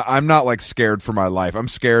do. I'm not like scared for my life. I'm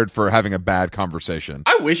scared for having a bad conversation.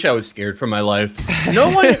 I wish I was scared for my life. No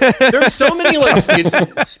one. There's so many like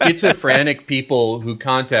schizophrenic people who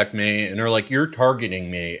contact me and are like, "You're targeting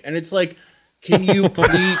me," and it's like, can you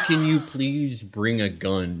please bring a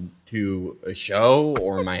gun to a show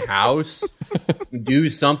or my house? Do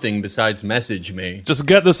something besides message me. Just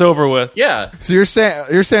get this over with. Yeah. So you're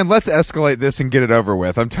saying let's escalate this and get it over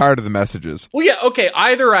with. I'm tired of the messages. Well, yeah, okay.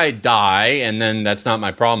 Either I die and then that's not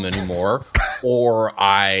my problem anymore, or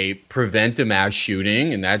I prevent a mass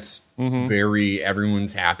shooting and that's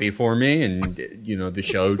everyone's happy for me, and you know the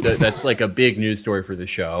show that's like a big news story for the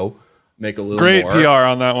show. Make a little Great more PR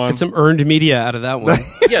on that one. Get some earned media out of that one.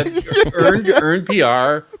 Yeah, earned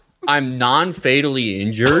PR. I'm non-fatally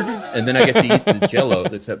injured, and then I get to eat the Jell-O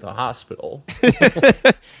that's at the hospital.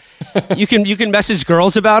 You can message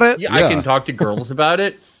girls about it. Yeah, I can talk to girls about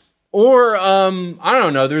it. Or, I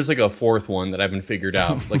don't know, there's like a fourth one that I haven't figured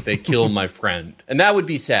out. Like, they kill my friend. And that would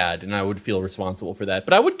be sad, and I would feel responsible for that.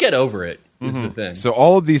 But I would get over it, is the thing. So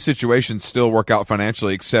all of these situations still work out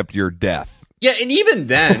financially except your death. Yeah, and even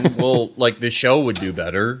then, well, like, the show would do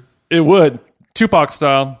better. It would. Tupac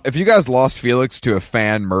style. If you guys lost Felix to a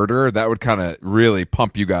fan murder, that would kind of really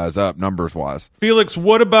pump you guys up numbers wise. Felix,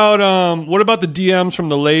 what about the DMs from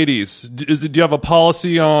the ladies? Do you have a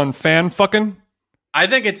policy on fan fucking? I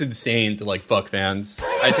think it's insane to, like, fuck fans.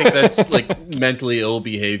 I think that's, like, mentally ill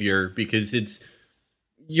behavior because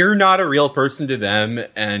you're not a real person to them,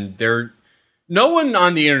 and no one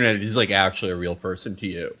on the internet is, like, actually a real person to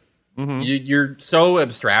you. You're so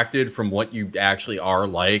abstracted from what you actually are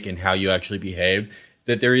like and how you actually behave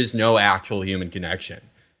that there is no actual human connection.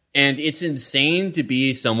 And it's insane to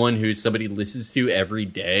be someone who somebody listens to every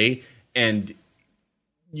day and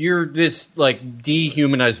you're this like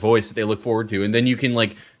dehumanized voice that they look forward to. And then you can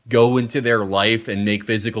like go into their life and make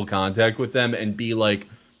physical contact with them and be like,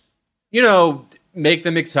 you know, make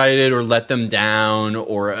them excited or let them down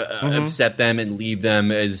or upset them and leave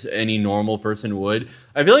them as any normal person would.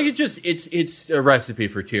 I feel like it's a recipe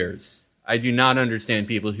for tears. I do not understand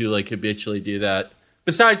people who like habitually do that.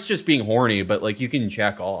 Besides just being horny, but like you can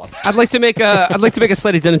check off. I'd like to make a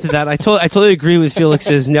slight addendum to that. I totally agree with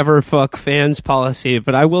Felix's never fuck fans policy,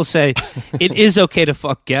 but I will say it is okay to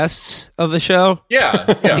fuck guests of the show. Yeah.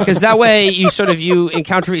 Because that way you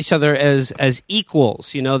encounter each other as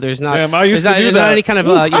equals. You know, there's not there's not any kind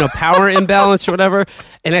of power imbalance or whatever.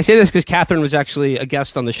 And I say this because Catherine was actually a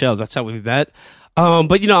guest on the show. That's how we met.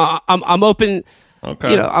 But you know, I'm open.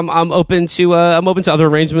 Okay. I'm open to other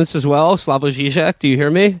arrangements as well. Slavoj Žižek, do you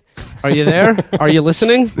hear me? Are you there? Are you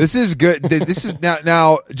listening? This is good. This is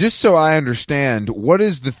now. Just so I understand, what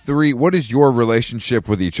is your relationship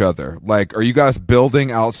with each other? Like, are you guys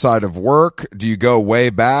building outside of work? Do you go way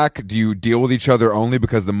back? Do you deal with each other only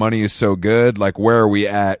because the money is so good? Like, where are we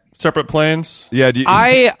at? Separate planes? Yeah.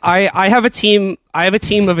 I have a team. I have a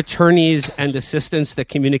team of attorneys and assistants that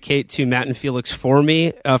communicate to Matt and Felix for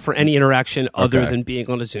me for any interaction other than being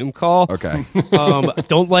on a Zoom call. Okay.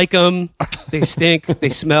 Don't like them. They stink. They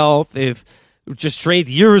smell. They've just drained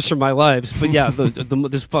years from my lives. But yeah,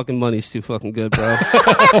 this fucking money's too fucking good, bro.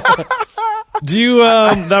 Do you?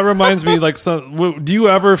 That reminds me. Like, do you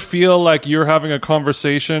ever feel like you're having a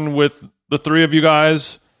conversation with the three of you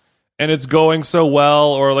guys, and it's going so well,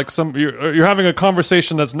 or like you're having a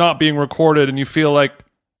conversation that's not being recorded, and you feel like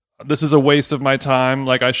this is a waste of my time?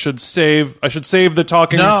 Like, I should save the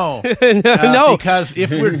talking. No, No. because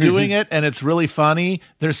if we're doing it and it's really funny,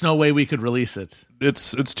 there's no way we could release it.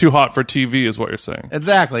 It's too hot for TV, is what you're saying.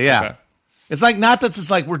 Exactly. Yeah. Okay. It's like, not that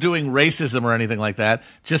it's like we're doing racism or anything like that.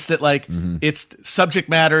 Just that, like, it's subject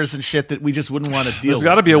matters and shit that we just wouldn't want to deal with. There's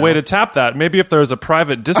got to be a way to tap that. Maybe if there's a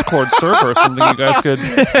private Discord server or something, you guys could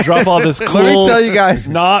drop all this cool, Let me tell you guys,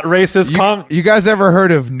 not racist you guys ever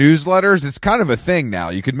heard of newsletters? It's kind of a thing now.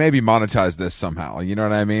 You could maybe monetize this somehow. You know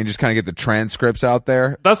what I mean? Just kind of get the transcripts out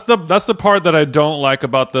there. That's the part that I don't like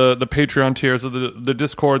about the Patreon tiers of the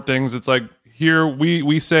Discord things. It's like, here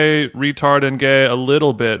we say retard and gay a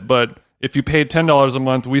little bit, but if you paid $10 a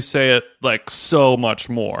month, we say it like so much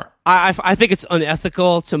more. I think it's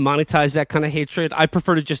unethical to monetize that kind of hatred. I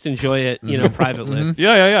prefer to just enjoy it, privately.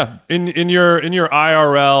 Yeah. In your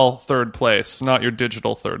IRL third place, not your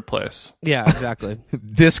digital third place. Yeah, exactly.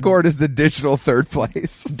 Discord is the digital third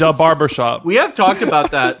place. The barbershop. We have talked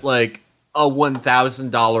about that, like a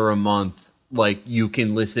 $1,000 a month. Like, you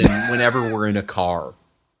can listen whenever we're in a car.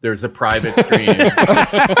 There's a private stream.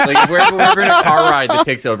 Like, we're in a car ride that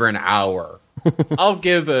takes over an hour. I'll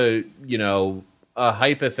give a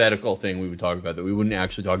hypothetical thing we would talk about that we wouldn't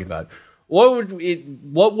actually talk about. What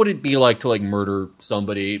would it be like to, like, murder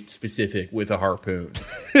somebody specific with a harpoon?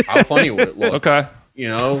 How funny would it look? Okay.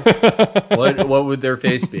 What would their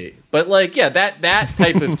face be? But, like, yeah, that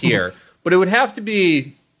type of tier. But it would have to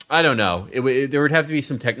be, I don't know. There would have to be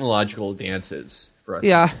some technological advances for us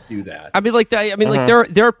to do that.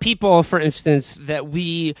 There are people, for instance, that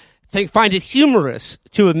we find it humorous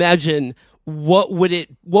to imagine what would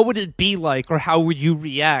it be like, or how would you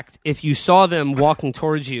react if you saw them walking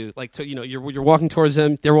towards you, like, you're walking towards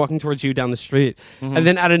them, they're walking towards you down the street, and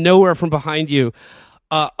then out of nowhere from behind you,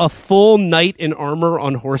 a full knight in armor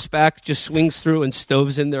on horseback just swings through and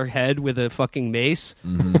stoves in their head with a fucking mace.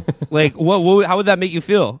 Like, how would that make you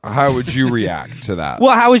feel? How would you react to that?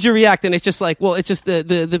 Well, how would you react? And it's just like, well, it's just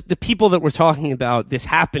the people that we're talking about this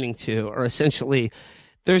happening to are essentially,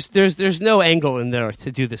 there's no angle in there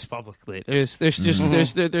to do this publicly. There's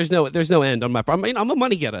no end on my part. I mean, I'm a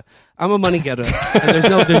money getter. And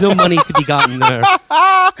there's no money to be gotten there.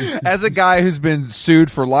 As a guy who's been sued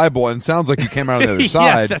for libel, and sounds like you came out on the other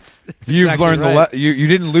side, that's you've exactly learned right. you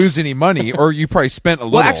didn't lose any money, or you probably spent a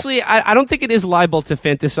little. Well, actually, I don't think it is libel to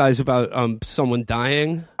fantasize about someone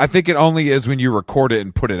dying. I think it only is when you record it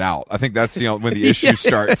and put it out. I think that's when the issue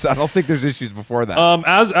starts. I don't think there's issues before that.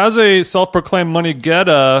 As a self-proclaimed money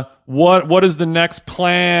getter, what is the next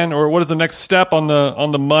plan, or what is the next step on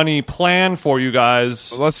the money plan for you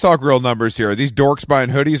guys? Let's talk real numbers here. Are these dorks buying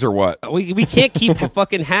hoodies or what? We can't keep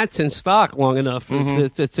fucking hats in stock long enough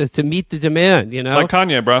to meet the demand, Like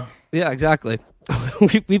Kanye, bro. Yeah, exactly.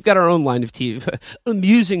 We've got our own line of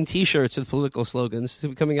amusing T-shirts with political slogans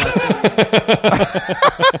coming out.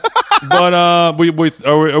 But are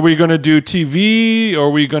we going to do TV? Or are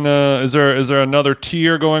we gonna? Is there another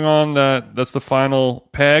tier going on that's the final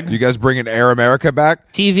peg? You guys bringing Air America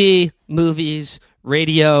back? TV, movies,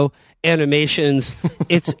 radio, animations.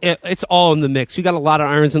 It's all in the mix. We got a lot of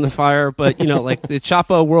irons in the fire, but like the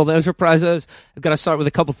Chapo World Enterprises, I've got to start with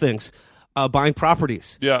a couple things. Buying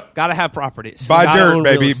proproperties. Yeah. Gotta have properties. Buy Gotta dirt, own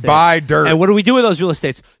real baby. estate. Buy dirt. And what do we do with those real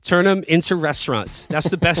estates? Turn them into restaurants. That's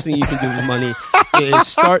the best thing you can do with money.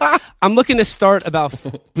 I'm looking to start about,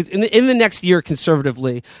 in the next year,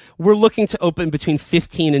 conservatively, we're looking to open between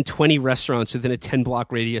 15 and 20 restaurants within a 10-block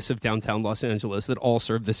radius of downtown Los Angeles that all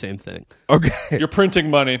serve the same thing. Okay. You're printing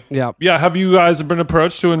money. Yeah. Yeah. Have you guys been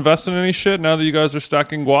approached to invest in any shit now that you guys are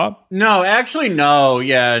stacking guap? No, actually, no.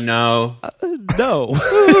 Yeah, no. No.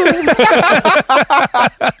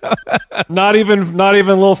 Not even a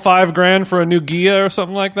little $5,000 for a new Gia or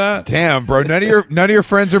something like that. Damn, bro. None of your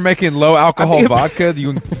friends are making low alcohol vodka that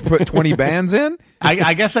you can put 20 bands in.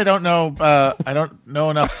 I guess I don't know. I don't know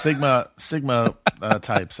enough Sigma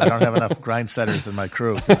types. I don't have enough grind setters in my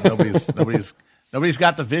crew. 'Cause nobody's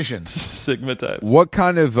got the vision. Sigma types. What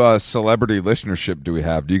kind of celebrity listenership do we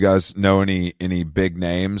have? Do you guys know any big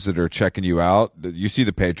names that are checking you out? You see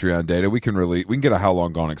the Patreon data. We can get a How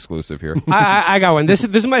Long Gone exclusive here. I got one. This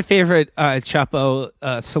is my favorite Chapo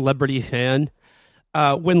celebrity fan.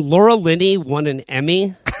 When Laura Linney won an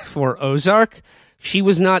Emmy for Ozark, she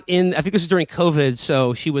was not in. I think this was during COVID,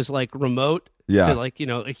 so she was like remote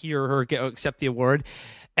to hear her accept the award,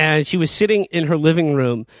 and she was sitting in her living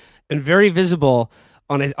room and very visible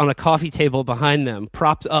on a coffee table behind them,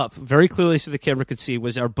 propped up very clearly so the camera could see,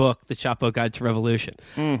 was our book, The Chapo Guide to Revolution.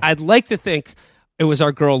 I'd like to think it was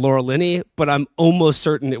our girl Laura Linney, but I'm almost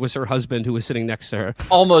certain it was her husband who was sitting next to her.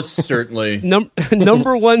 Almost certainly.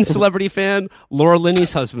 Number one celebrity fan, Laura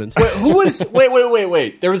Linney's husband. Wait, who was?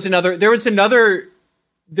 Wait. There was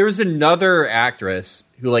another actress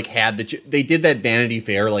who like had they did that Vanity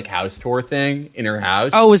Fair like house tour thing in her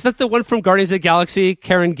house. Oh, is that the one from Guardians of the Galaxy?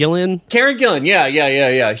 Karen Gillan? Karen Gillan,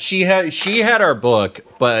 yeah. She had our book,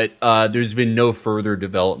 but there's been no further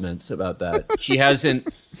developments about that.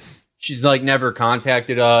 She's like never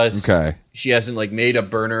contacted us. Okay. She hasn't like made a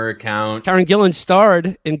burner account. Karen Gillan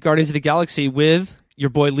starred in Guardians of the Galaxy with your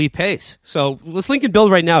boy Lee Pace. So let's link and build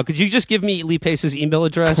right now. Could you just give me Lee Pace's email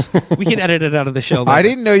address? We can edit it out of the show later. I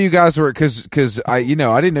didn't know you guys were because I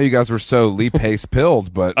didn't know you guys were so Lee Pace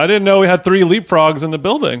pilled, but I didn't know we had 3 leapfrogs in the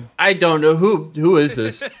building. I don't know who is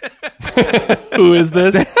this. Who is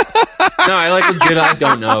this? No, I like legit. I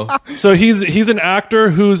don't know. So he's an actor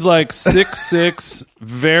who's like 6'6",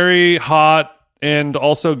 very hot, and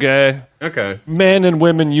also gay. Okay. Men and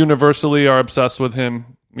women universally are obsessed with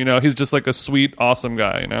him. You know, he's just like a sweet, awesome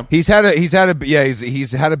guy. You know, he's had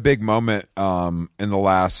a big moment in the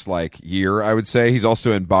last like year. I would say he's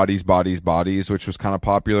also in Bodies, which was kind of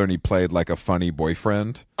popular, and he played like a funny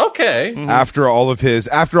boyfriend. Okay. Mm-hmm. After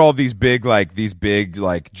all these big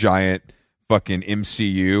giant fucking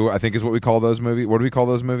MCU, I think is what we call those movies. What do we call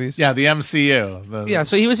those movies? Yeah, the MCU. Yeah,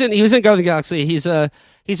 so he was in Guardians of the Galaxy. He's a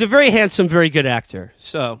very handsome, very good actor.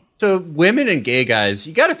 So women and gay guys,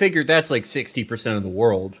 you got to figure that's like 60% of the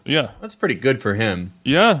world. yeah, That's pretty good for him.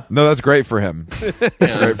 yeah. No, that's great for him.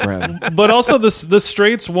 That's great for him. But also the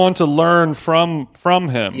straights want to learn from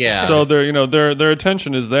him. Yeah. So their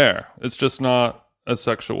attention is there. It's just not as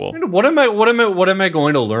sexual. What am I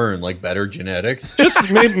going to learn? Like better genetics?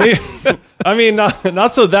 Just maybe I mean,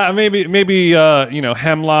 not so that maybe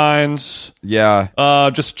hemlines. Yeah.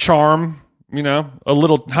 Just charm. You know, a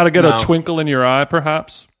little how to get No. a twinkle in your eye,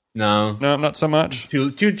 perhaps. No. No, not so much.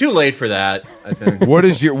 Too late for that, I think. What do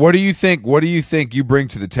you think you bring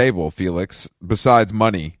to the table, Felix, besides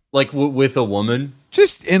money? Like with a woman?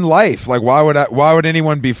 Just in life, like why would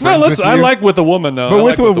anyone be No, friends with listen, you? I like with a woman though. but I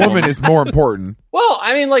with like a woman is more important. Well,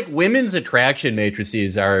 I mean, like women's attraction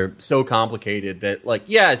matrices are so complicated that, like,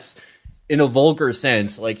 yes, in a vulgar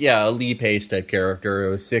sense, like, yeah, a Lee Pace type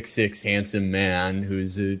character, a 6'6" handsome man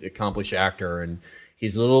who's an accomplished actor, and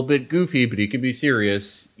he's a little bit goofy, but he can be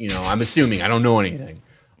serious. You know, I'm assuming. I don't know anything.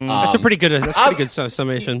 that's a pretty good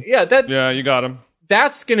summation. Yeah, you got him.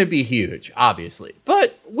 that's going to be huge, obviously.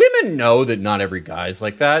 But women know that not every guy is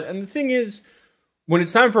like that. And the thing is, when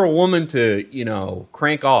it's time for a woman to, you know,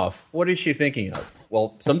 crank off, what is she thinking of?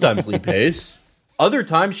 Well, sometimes Lee Pace. Other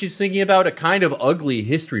times she's thinking about a kind of ugly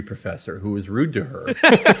history professor who was rude to her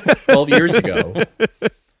 12 years ago.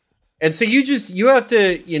 And so you have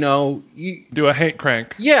to, you know... do a hate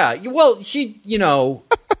crank. Yeah, well, she, you know,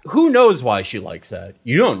 who knows why she likes that?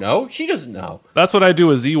 You don't know. She doesn't know. That's what I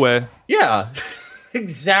do as E-Way. Yeah,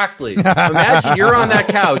 exactly. Imagine you're on that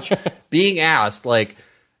couch being asked, like,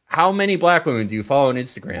 how many black women do you follow on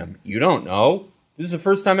Instagram? You don't know. This is the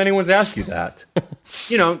first time anyone's asked you that.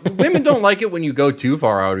 You know, women don't like it when you go too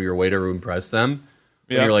far out of your way to impress them.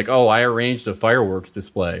 Yeah. You're like, oh, I arranged a fireworks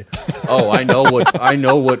display. Oh, I know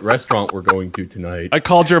what restaurant we're going to tonight. I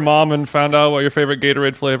called your mom and found out what your favorite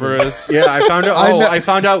Gatorade flavor is. Yeah, I found out. Oh, I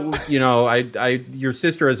found out. You know, your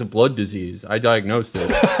sister has a blood disease. I diagnosed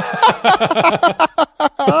it.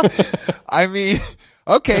 I mean,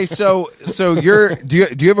 okay, so do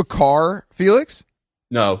you have a car, Felix?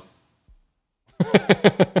 No.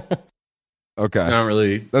 Okay. Not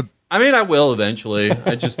really. That's I mean, I will eventually.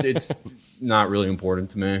 It's not really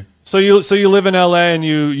important to me. So you live in LA and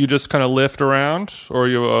you just kind of lift around, or are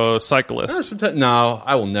you a cyclist? No,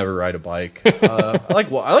 I will never ride a bike. I like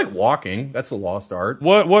walking. That's a lost art.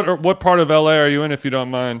 What part of LA are you in, if you don't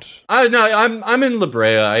mind? I'm in La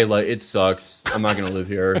Brea. It sucks. I'm not gonna live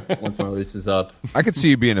here once my lease is up. I could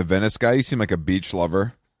see you being a Venice guy. You seem like a beach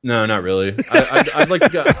lover. No, not really. I'd like to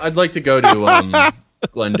go. I'd like to go to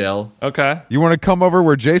Glendale. Okay. You want to come over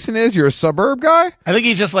where Jason is? You're a suburb guy? I think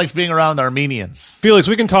he just likes being around Armenians. Felix,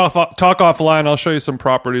 we can talk offline. I'll show you some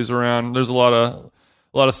properties around. There's a lot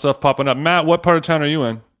of stuff popping up. Matt, what part of town are you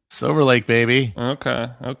in? Silver Lake, baby. Okay.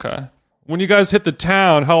 When you guys hit the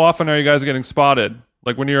town, how often are you guys getting spotted?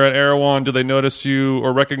 Like when you're at Erewhon, do they notice you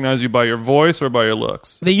or recognize you by your voice or by your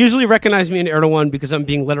looks? They usually recognize me in Erewhon because I'm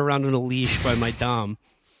being led around on a leash by my dom.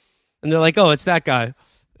 And they're like, oh, it's that guy.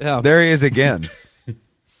 Yeah. There he is again.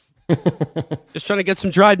 Just trying to get some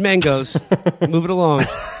dried mangoes. Move it along.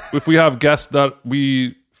 If we have guests that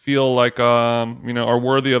we feel like are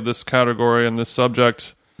worthy of this category and this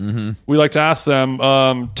subject, we like to ask them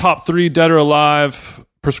top 3 dead or alive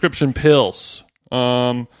prescription pills.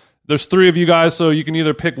 There's 3 of you guys, so you can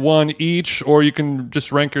either pick one each, or you can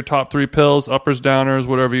just rank your top 3 pills, uppers, downers,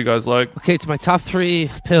 whatever you guys like. Okay, it's my top 3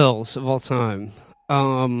 pills of all time.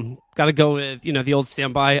 Got to go with the old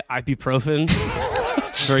standby ibuprofen.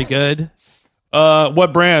 Very good.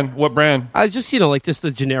 What brand? I just just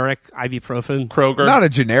the generic ibuprofen. Kroger. Not a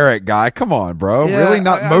generic guy. Come on, bro. Yeah, really?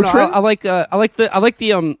 Not Motrin? I like the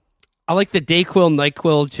Dayquil,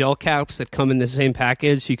 NyQuil gel caps that come in the same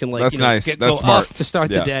package. You can That's nice. That's go smart. up to start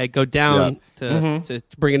the day, go down to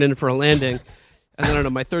bring it in for a landing. And then I don't know,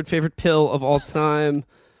 my third favorite pill of all time.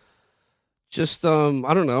 Just I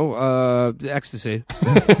don't know, ecstasy.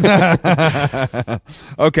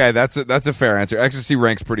 Okay, that's a fair answer. Ecstasy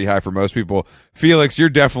ranks pretty high for most people. Felix, you're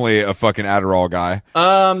definitely a fucking Adderall guy.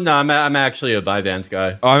 No, I'm actually a Vyvanse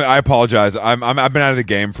guy. I apologize. I've been out of the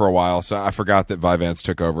game for a while, so I forgot that Vyvanse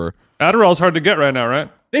took over. Adderall's hard to get right now, right?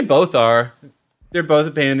 They both are. They're both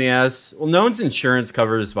a pain in the ass. Well, no one's insurance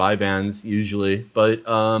covers Vyvanse usually, but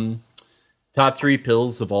top 3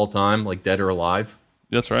 pills of all time, like dead or alive.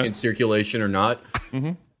 That's right. In circulation or not.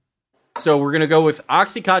 Mm-hmm. So we're going to go with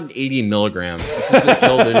Oxycontin 80 milligrams. This is a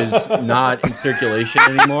pill that is not in circulation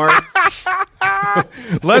anymore.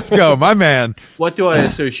 Let's go, my man. What do I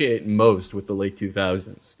associate most with the late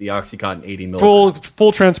 2000s? The Oxycontin 80 milligrams.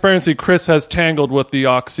 Full transparency, Chris has tangled with the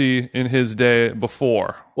Oxy in his day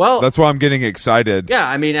before. Well, that's why I'm getting excited. Yeah,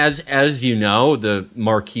 I mean, as you know, the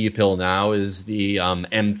marquee pill now is the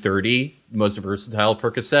M30, most versatile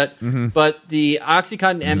Percocet. Mm-hmm. But the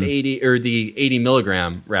Oxycontin M80, or the 80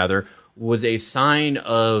 milligram, rather, was a sign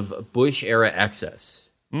of Bush-era excess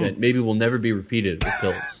that maybe will never be repeated with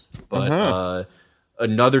pills. But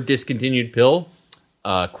another discontinued pill,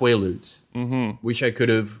 Quaaludes. Mm-hmm. Wish I could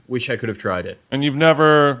have tried it. And you've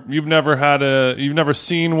never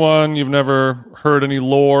seen one. You've never heard any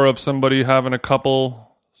lore of somebody having a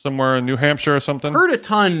couple somewhere in New Hampshire or something. Heard a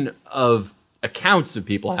ton of accounts of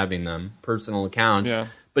people having them, personal accounts. Yeah.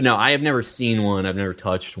 But no, I have never seen one. I've never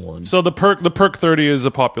touched one. So the Perk 30 is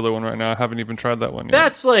a popular one right now. I haven't even tried that one yet.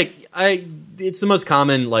 That's it's the most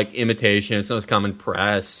common imitation. It's the most common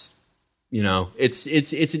press. It's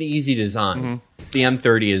an easy design. Mm-hmm. The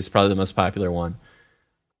M30 is probably the most popular one.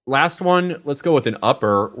 Last one, let's go with an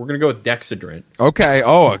upper. We're going to go with Dexedrine. Okay.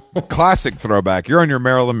 Oh, a classic throwback. You're on your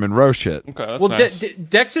Marilyn Monroe shit. Okay, that's nice.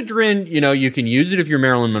 Dexedrine, you can use it if you're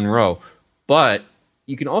Marilyn Monroe, but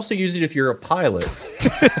you can also use it if you're a pilot.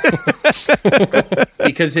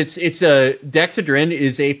 Because Dexedrine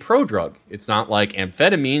is a prodrug. It's not like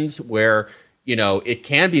amphetamines where it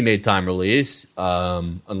can be made time release,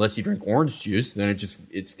 unless you drink orange juice, then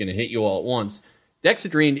it's going to hit you all at once.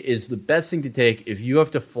 Dexedrine is the best thing to take if you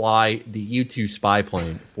have to fly the U-2 spy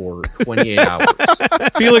plane for 28 hours.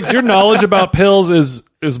 Felix, your knowledge about pills is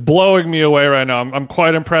blowing me away right now. I'm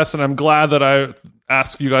quite impressed, and I'm glad that I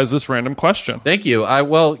asked you guys this random question. Thank you. I'm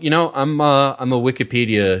a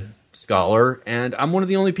Wikipedia scholar, and I'm one of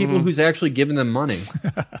the only people who's actually given them money.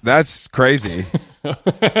 That's crazy. All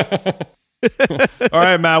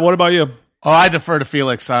right, Matt, what about you? Oh, I defer to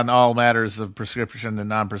Felix on all matters of prescription and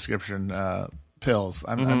non-prescription pills.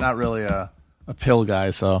 I'm not really a pill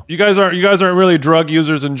guy, so you guys aren't really drug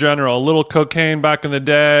users in general. A little cocaine back in the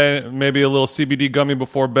day, maybe a little CBD gummy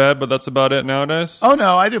before bed, but that's about it nowadays. Oh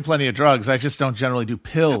no, I do plenty of drugs. I just don't generally do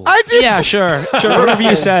pills. I do. Yeah, sure, whatever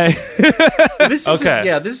you say. This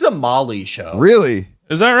is a Molly show. Really?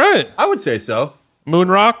 Is that right? I would say so. Moon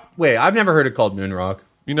rock? Wait, I've never heard it called moon rock.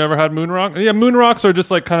 You never had moon rock? Yeah, moon rocks are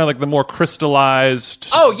just like kind of like the more crystallized.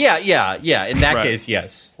 Oh yeah. In that Right. case,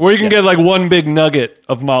 yes. Where you can get like one big nugget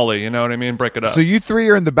of Molly, you know what I mean? Break it up. So you three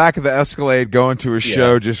are in the back of the Escalade going to a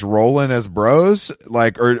show, just rolling as bros,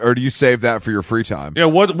 like, or do you save that for your free time? Yeah,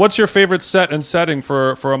 what's your favorite set and setting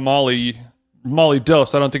for a Molly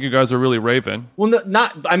dose? I don't think you guys are really raving. Well,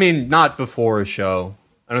 not before a show.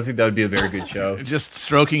 I don't think that would be a very good show. Just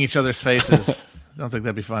stroking each other's faces. I don't think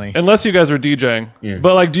that'd be funny. Unless you guys are DJing. Yeah.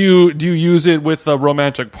 But like, do you use it with a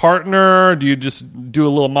romantic partner? Do you just do a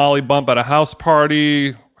little Molly bump at a house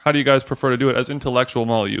party? How do you guys prefer to do it as intellectual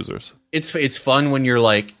Molly users? It's fun when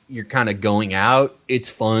you're kind of going out. It's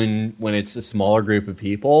fun when it's a smaller group of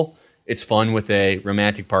people. It's fun with a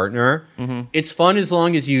romantic partner. Mm-hmm. It's fun as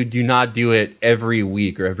long as you do not do it every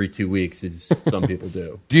week or every 2 weeks, as some people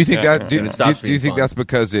do. Do you think do you think fun. that's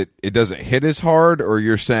because it doesn't hit as hard, or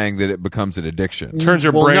you're saying that it becomes an addiction? Turns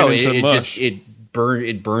your brain into mush. It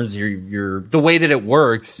burns your the way that it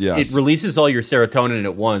works. Yes. It releases all your serotonin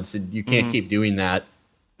at once, and you can't keep doing that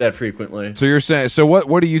frequently. So you're saying,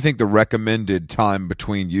 what do you think the recommended time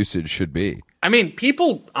between usage should be? I mean,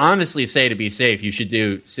 people honestly say to be safe, you should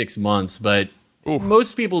do 6 months, but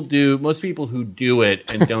most people who do it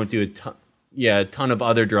and don't do a ton of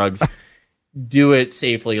other drugs do it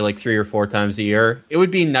safely like 3 or 4 times a year. It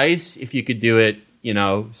would be nice if you could do it,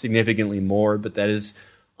 significantly more, but that is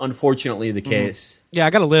unfortunately the case. Yeah,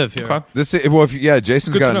 I gotta live here. Okay.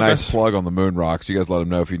 Jason's Good got to a know, nice guys. plug on the moon rocks. You guys let him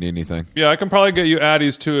know if you need anything. Yeah, I can probably get you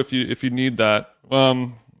Addies too if you need that.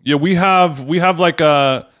 Yeah, we have like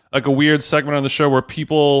a weird segment on the show where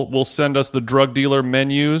people will send us the drug dealer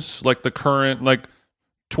menus, like the current like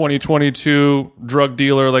 2022 drug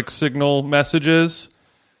dealer like signal messages.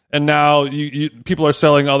 And now people are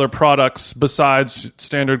selling other products besides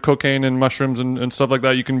standard cocaine and mushrooms and stuff like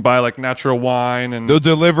that. You can buy like natural wine and They'll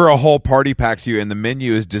deliver a whole party pack to you, and the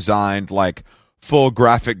menu is designed like full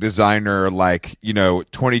graphic designer, like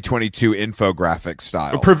 2022 infographic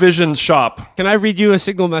style. a provisions shop. Can I read you a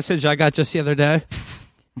signal message I got just the other day?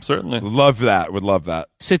 Certainly. Would love that.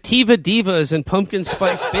 Sativa divas and pumpkin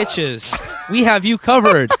spice bitches. We have you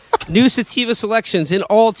covered. New sativa selections in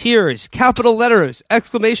all tiers. Capital letters.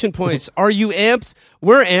 Exclamation points. Are you amped?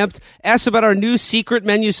 We're amped. Ask about our new secret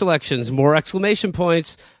menu selections. More exclamation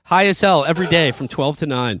points. High as hell every day from 12 to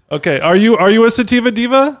 9. Okay, are you a sativa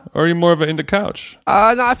diva or are you more of an into couch? No,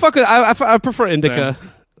 I prefer indica.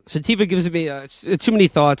 Sativa gives me it's too many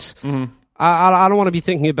thoughts. Mm-hmm. I don't want to be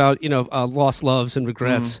thinking about lost loves and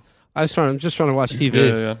regrets. I'm just trying to watch TV.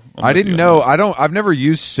 Yeah. I didn't know. I've never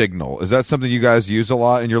used Signal. Is that something you guys use a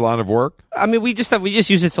lot in your line of work? I mean, we just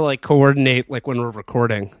use it to like coordinate like when we're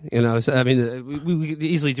recording. So, I mean, we could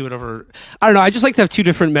easily do it over. I don't know. I just like to have two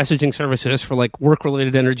different messaging services for like work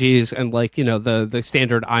related energies and like the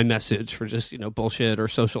standard iMessage for just bullshit or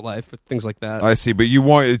social life or things like that. I see, but you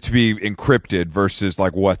want it to be encrypted versus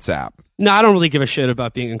like WhatsApp. No, I don't really give a shit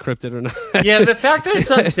about being encrypted or not. Yeah, the fact that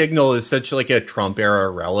it's on Signal is such like a Trump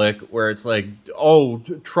era relic, where it's like, oh,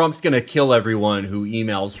 Trump's gonna kill everyone who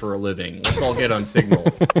emails for a living. Let's all get on Signal.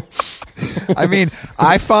 I mean,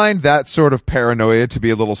 I find that sort of paranoia to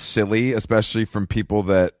be a little silly, especially from people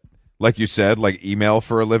that, like you said, like email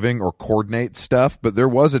for a living or coordinate stuff. But there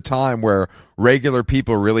was a time where regular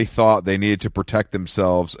people really thought they needed to protect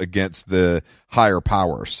themselves against the higher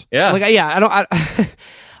powers. Yeah,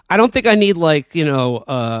 I don't think I need like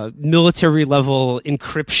military level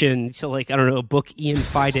encryption to like book Ian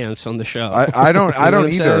Fidance on the show. I don't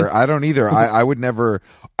saying? either. I don't either. I would never.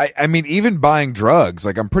 I mean, even buying drugs,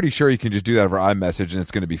 like I'm pretty sure you can just do that over iMessage and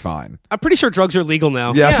it's going to be fine. I'm pretty sure drugs are legal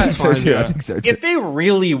now. Yeah, Yeah, I think so it's too. fine. I think so too. if they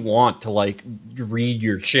really want to like read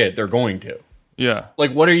your shit, they're going to. Yeah.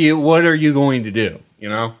 Like, what are you going to do?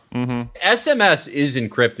 SMS is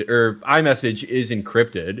encrypted, or iMessage is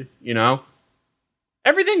encrypted.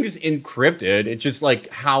 Everything is encrypted. It's just like,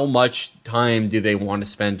 how much time do they want to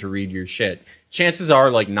spend to read your shit? Chances are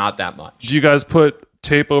like not that much. Do you guys put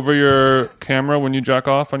tape over your camera when you jack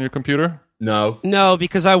off on your computer? No. No,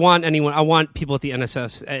 because I want people at the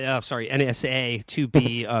NSA to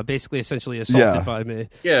be basically essentially assaulted by me.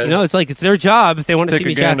 Yeah. It's like it's their job if they want to Take see a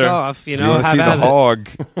me jack gander. off. You want to have see the at it. hog?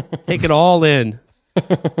 Take it all in.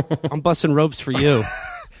 I'm busting ropes for you.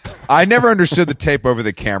 I never understood the tape over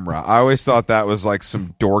the camera. I always thought that was like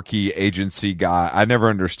some dorky agency guy. I never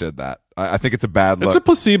understood that. I think it's a bad look. It's a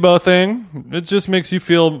placebo thing. It just makes you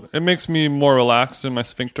feel. It makes me more relaxed in my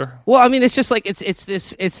sphincter. Well, I mean, it's just like it's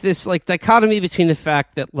this like dichotomy between the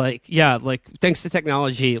fact that like thanks to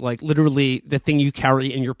technology, like literally the thing you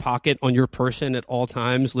carry in your pocket on your person at all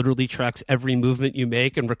times literally tracks every movement you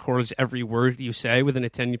make and records every word you say within a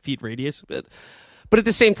 10 feet radius of it. But at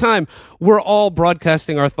the same time, we're all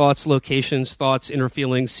broadcasting our thoughts, locations, thoughts, inner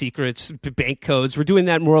feelings, secrets, bank codes. We're doing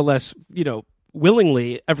that more or less,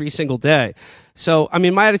 willingly every single day. So, I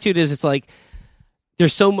mean, my attitude is it's like,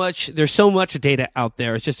 there's so much data out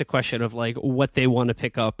there. It's just a question of like what they want to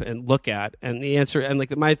pick up and look at. And the answer, and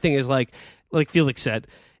like my thing is like Felix said,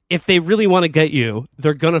 if they really want to get you,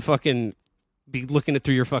 they're going to fucking be looking at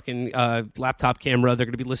through your fucking laptop camera. They're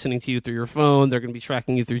going to be listening to you through your phone. They're going to be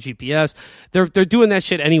tracking you through GPS. They're doing that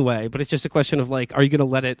shit anyway. But it's just a question of like, are you going to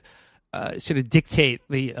let it sort of dictate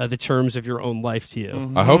the terms of your own life to you?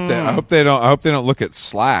 Mm-hmm. I hope they don't look at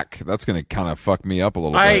Slack. That's going to kind of fuck me up a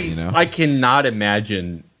little bit. I cannot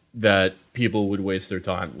imagine that people would waste their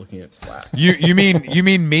time looking at Slack. You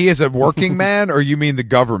mean me as a working man, or you mean the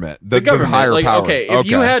government? The government, higher like, power. Okay, if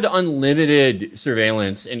you had unlimited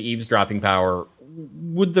surveillance and eavesdropping power,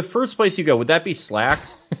 would the first place you go, would that be Slack?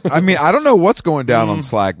 I mean, I don't know what's going down on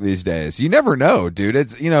Slack these days. You never know, dude.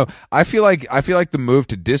 It's I feel like the move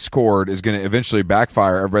to Discord is going to eventually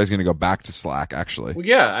backfire. Everybody's going to go back to Slack. Actually, well,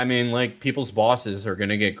 yeah. I mean, like people's bosses are going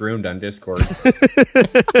to get groomed on Discord.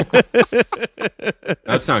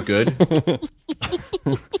 That's not good.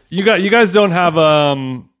 You guys don't have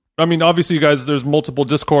I mean, obviously, you guys, there's multiple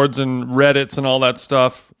Discords and Reddits and all that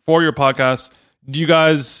stuff for your podcast. Do you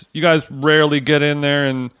guys rarely get in there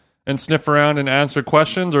and sniff around and answer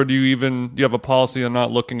questions, or do you have a policy of not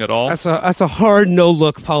looking at all? That's a hard no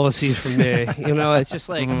look policy for me. It's just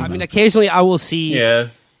like I mean, occasionally I will see. Yeah.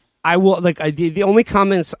 I will the only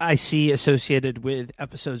comments I see associated with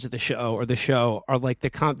episodes of the show are like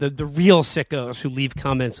the real sickos who leave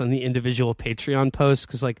comments on the individual Patreon posts,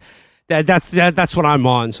 because like that's what I'm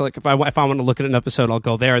on. So like if I want to look at an episode, I'll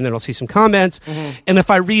go there and then I'll see some comments. Mm-hmm. And if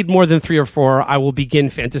I read more than 3 or 4, I will begin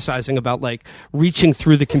fantasizing about like reaching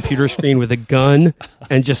through the computer screen with a gun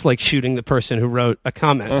and just like shooting the person who wrote a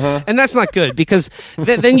comment. Uh-huh. And that's not good, because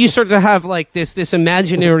then you sort of have like this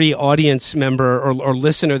imaginary audience member or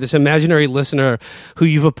listener, this imaginary listener who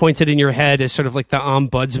you've appointed in your head as sort of like the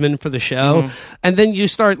ombudsman for the show. Mm-hmm. And then you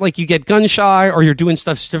start like you get gun shy, or you're doing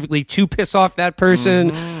stuff specifically to piss off that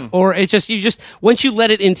person. Mm-hmm. Or it's just you once you let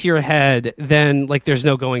it into your head, then like there's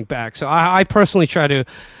no going back. So I personally try to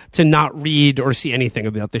not read or see anything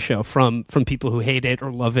about the show from people who hate it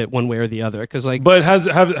or love it one way or the other. Because like, but has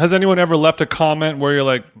anyone ever left a comment where you're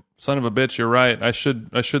like, son of a bitch, you're right, I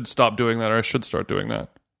should stop doing that, or I should start doing that?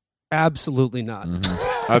 Absolutely not.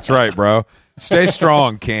 Mm-hmm. That's right, bro. Stay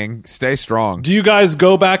strong, King. Stay strong. Do you guys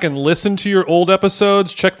go back and listen to your old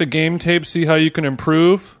episodes, check the game tape, see how you can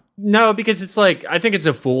improve? No, because it's like, I think it's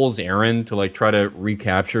a fool's errand to like try to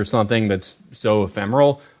recapture something that's so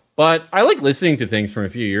ephemeral. But I like listening to things from a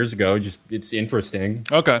few years ago. Just it's interesting.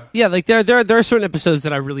 Okay. Yeah, like there are certain episodes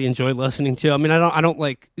that I really enjoy listening to. I mean, I don't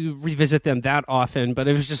like revisit them that often, but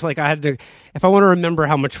it was just like I had to, if I want to remember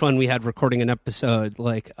how much fun we had recording an episode,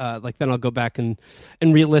 like then I'll go back and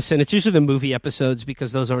re-listen. It's usually the movie episodes,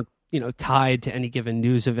 because those aren't tied to any given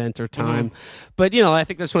news event or time. Mm-hmm. But I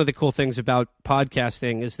think that's one of the cool things about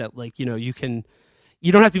podcasting is that like you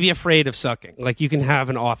don't have to be afraid of sucking. Like you can have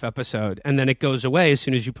an off episode and then it goes away as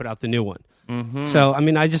soon as you put out the new one. Mm-hmm. So I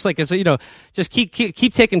mean, I just like it's just keep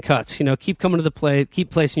taking cuts. Keep coming to the plate, keep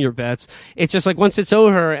placing your bets. It's just like once it's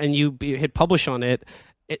over and you hit publish on it.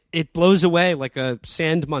 It blows away like a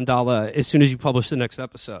sand mandala as soon as you publish the next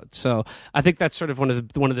episode. So I think that's sort of one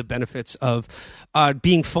of the benefits of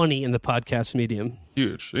being funny in the podcast medium.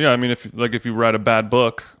 Huge, yeah. I mean, if you write a bad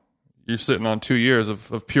book, you're sitting on 2 years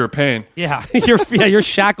of pure pain. Yeah, you're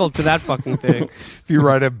shackled to that fucking thing. If you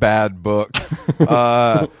write a bad book.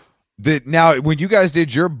 Now, when you guys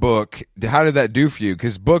did your book, how did that do for you?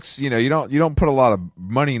 Because books, you don't put a lot of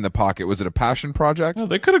money in the pocket. Was it a passion project? No,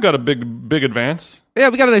 they could have got a big advance. Yeah,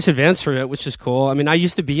 we got a nice advance for it, which is cool. I mean, I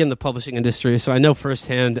used to be in the publishing industry, so I know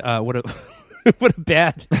firsthand what a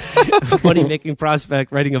bad money-making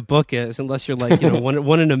prospect writing a book is, unless you're like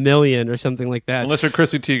one in a million or something like that. Unless you're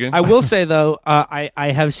Chrissy Teigen. I will say though, I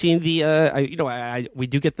have seen we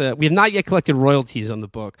have not yet collected royalties on the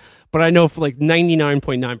book, but I know for like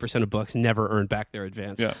 99.9% of books never earn back their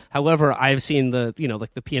advance. Yeah. However, I've seen the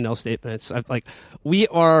like the P&L statements. We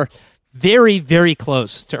are very, very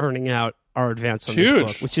close to earning out our advance on this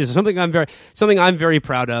book, which is something I'm very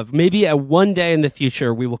proud of. Maybe at one day in the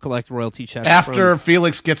future we will collect royalty checks after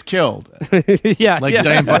Felix gets killed. Yeah, like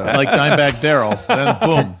Dimebag Daryl. Then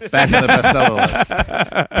boom, back to the bestseller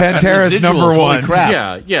list. Pantera's number one.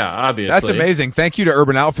 Crap. Yeah, obviously. That's amazing. Thank you to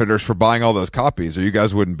Urban Outfitters for buying all those copies, or you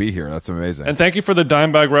guys wouldn't be here. That's amazing. And thank you for the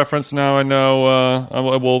Dimebag reference. Now I know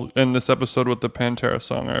I will end this episode with the Pantera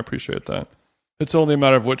song. I appreciate that. It's only a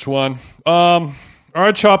matter of which one. All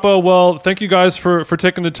right, Chapo. Well, thank you guys for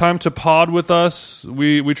taking the time to pod with us.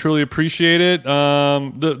 We truly appreciate it.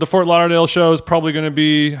 The Fort Lauderdale show is probably going to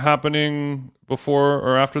be happening before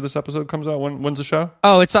or after this episode comes out. When's the show?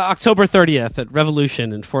 Oh, it's October 30th at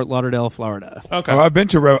Revolution in Fort Lauderdale, Florida. Okay. Oh, I've been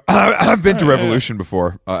to I've been to Revolution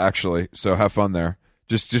before, actually. So have fun there.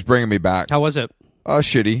 Just bringing me back. How was it?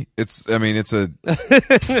 Shitty. It's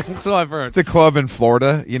a So I've heard. it's a club in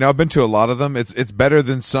Florida. You know, I've been to a lot of them. It's better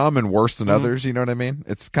than some and worse than others. You know what I mean?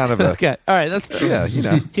 It's kind of a Okay. All right. That's yeah. You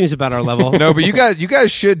know. seems about our level. No, but you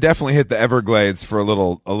guys should definitely hit the Everglades for a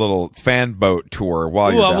little fan boat tour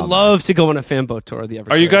while Ooh, you're I down would love to go on a fan boat tour of the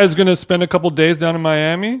Everglades. Are you guys going to spend a couple days down in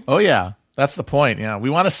Miami? Oh yeah, that's the point. Yeah,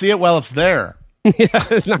 we want to see it while it's there. Yeah,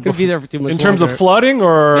 not going to be there for too much In terms longer. of flooding,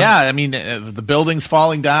 or Yeah, I mean the buildings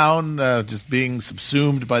falling down, just being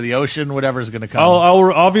subsumed by the ocean, whatever's going to come.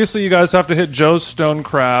 I'll obviously you guys have to hit Joe's Stone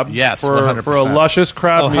Crab. Yes, for 100%. a luscious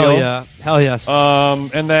crab Oh, meal. hell yeah. Hell yes.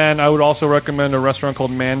 And then I would also recommend a restaurant called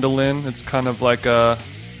Mandolin. It's kind of like a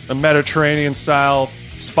Mediterranean style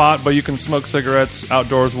spot, but you can smoke cigarettes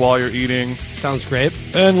outdoors while you're eating. Sounds great.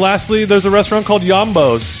 And lastly, there's a restaurant called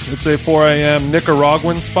Yambos. It's a 4 a.m.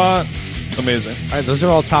 Nicaraguan spot. Amazing. All right, those are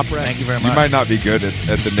all top reps. Thank you very You much. might not be good at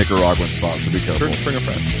the Nicaraguan spot, so be careful. Bring a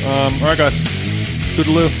friend. All right, guys.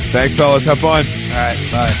 Toodaloo. Thanks, fellas. Have fun. All right,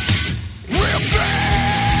 bye.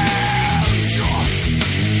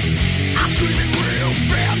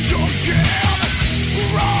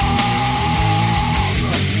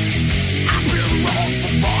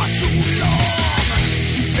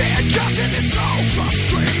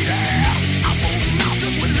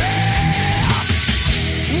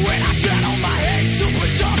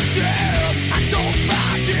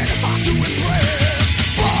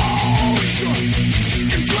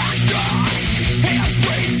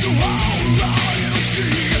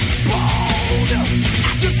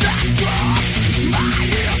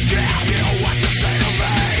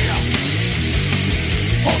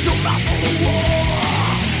 Hold your mouth.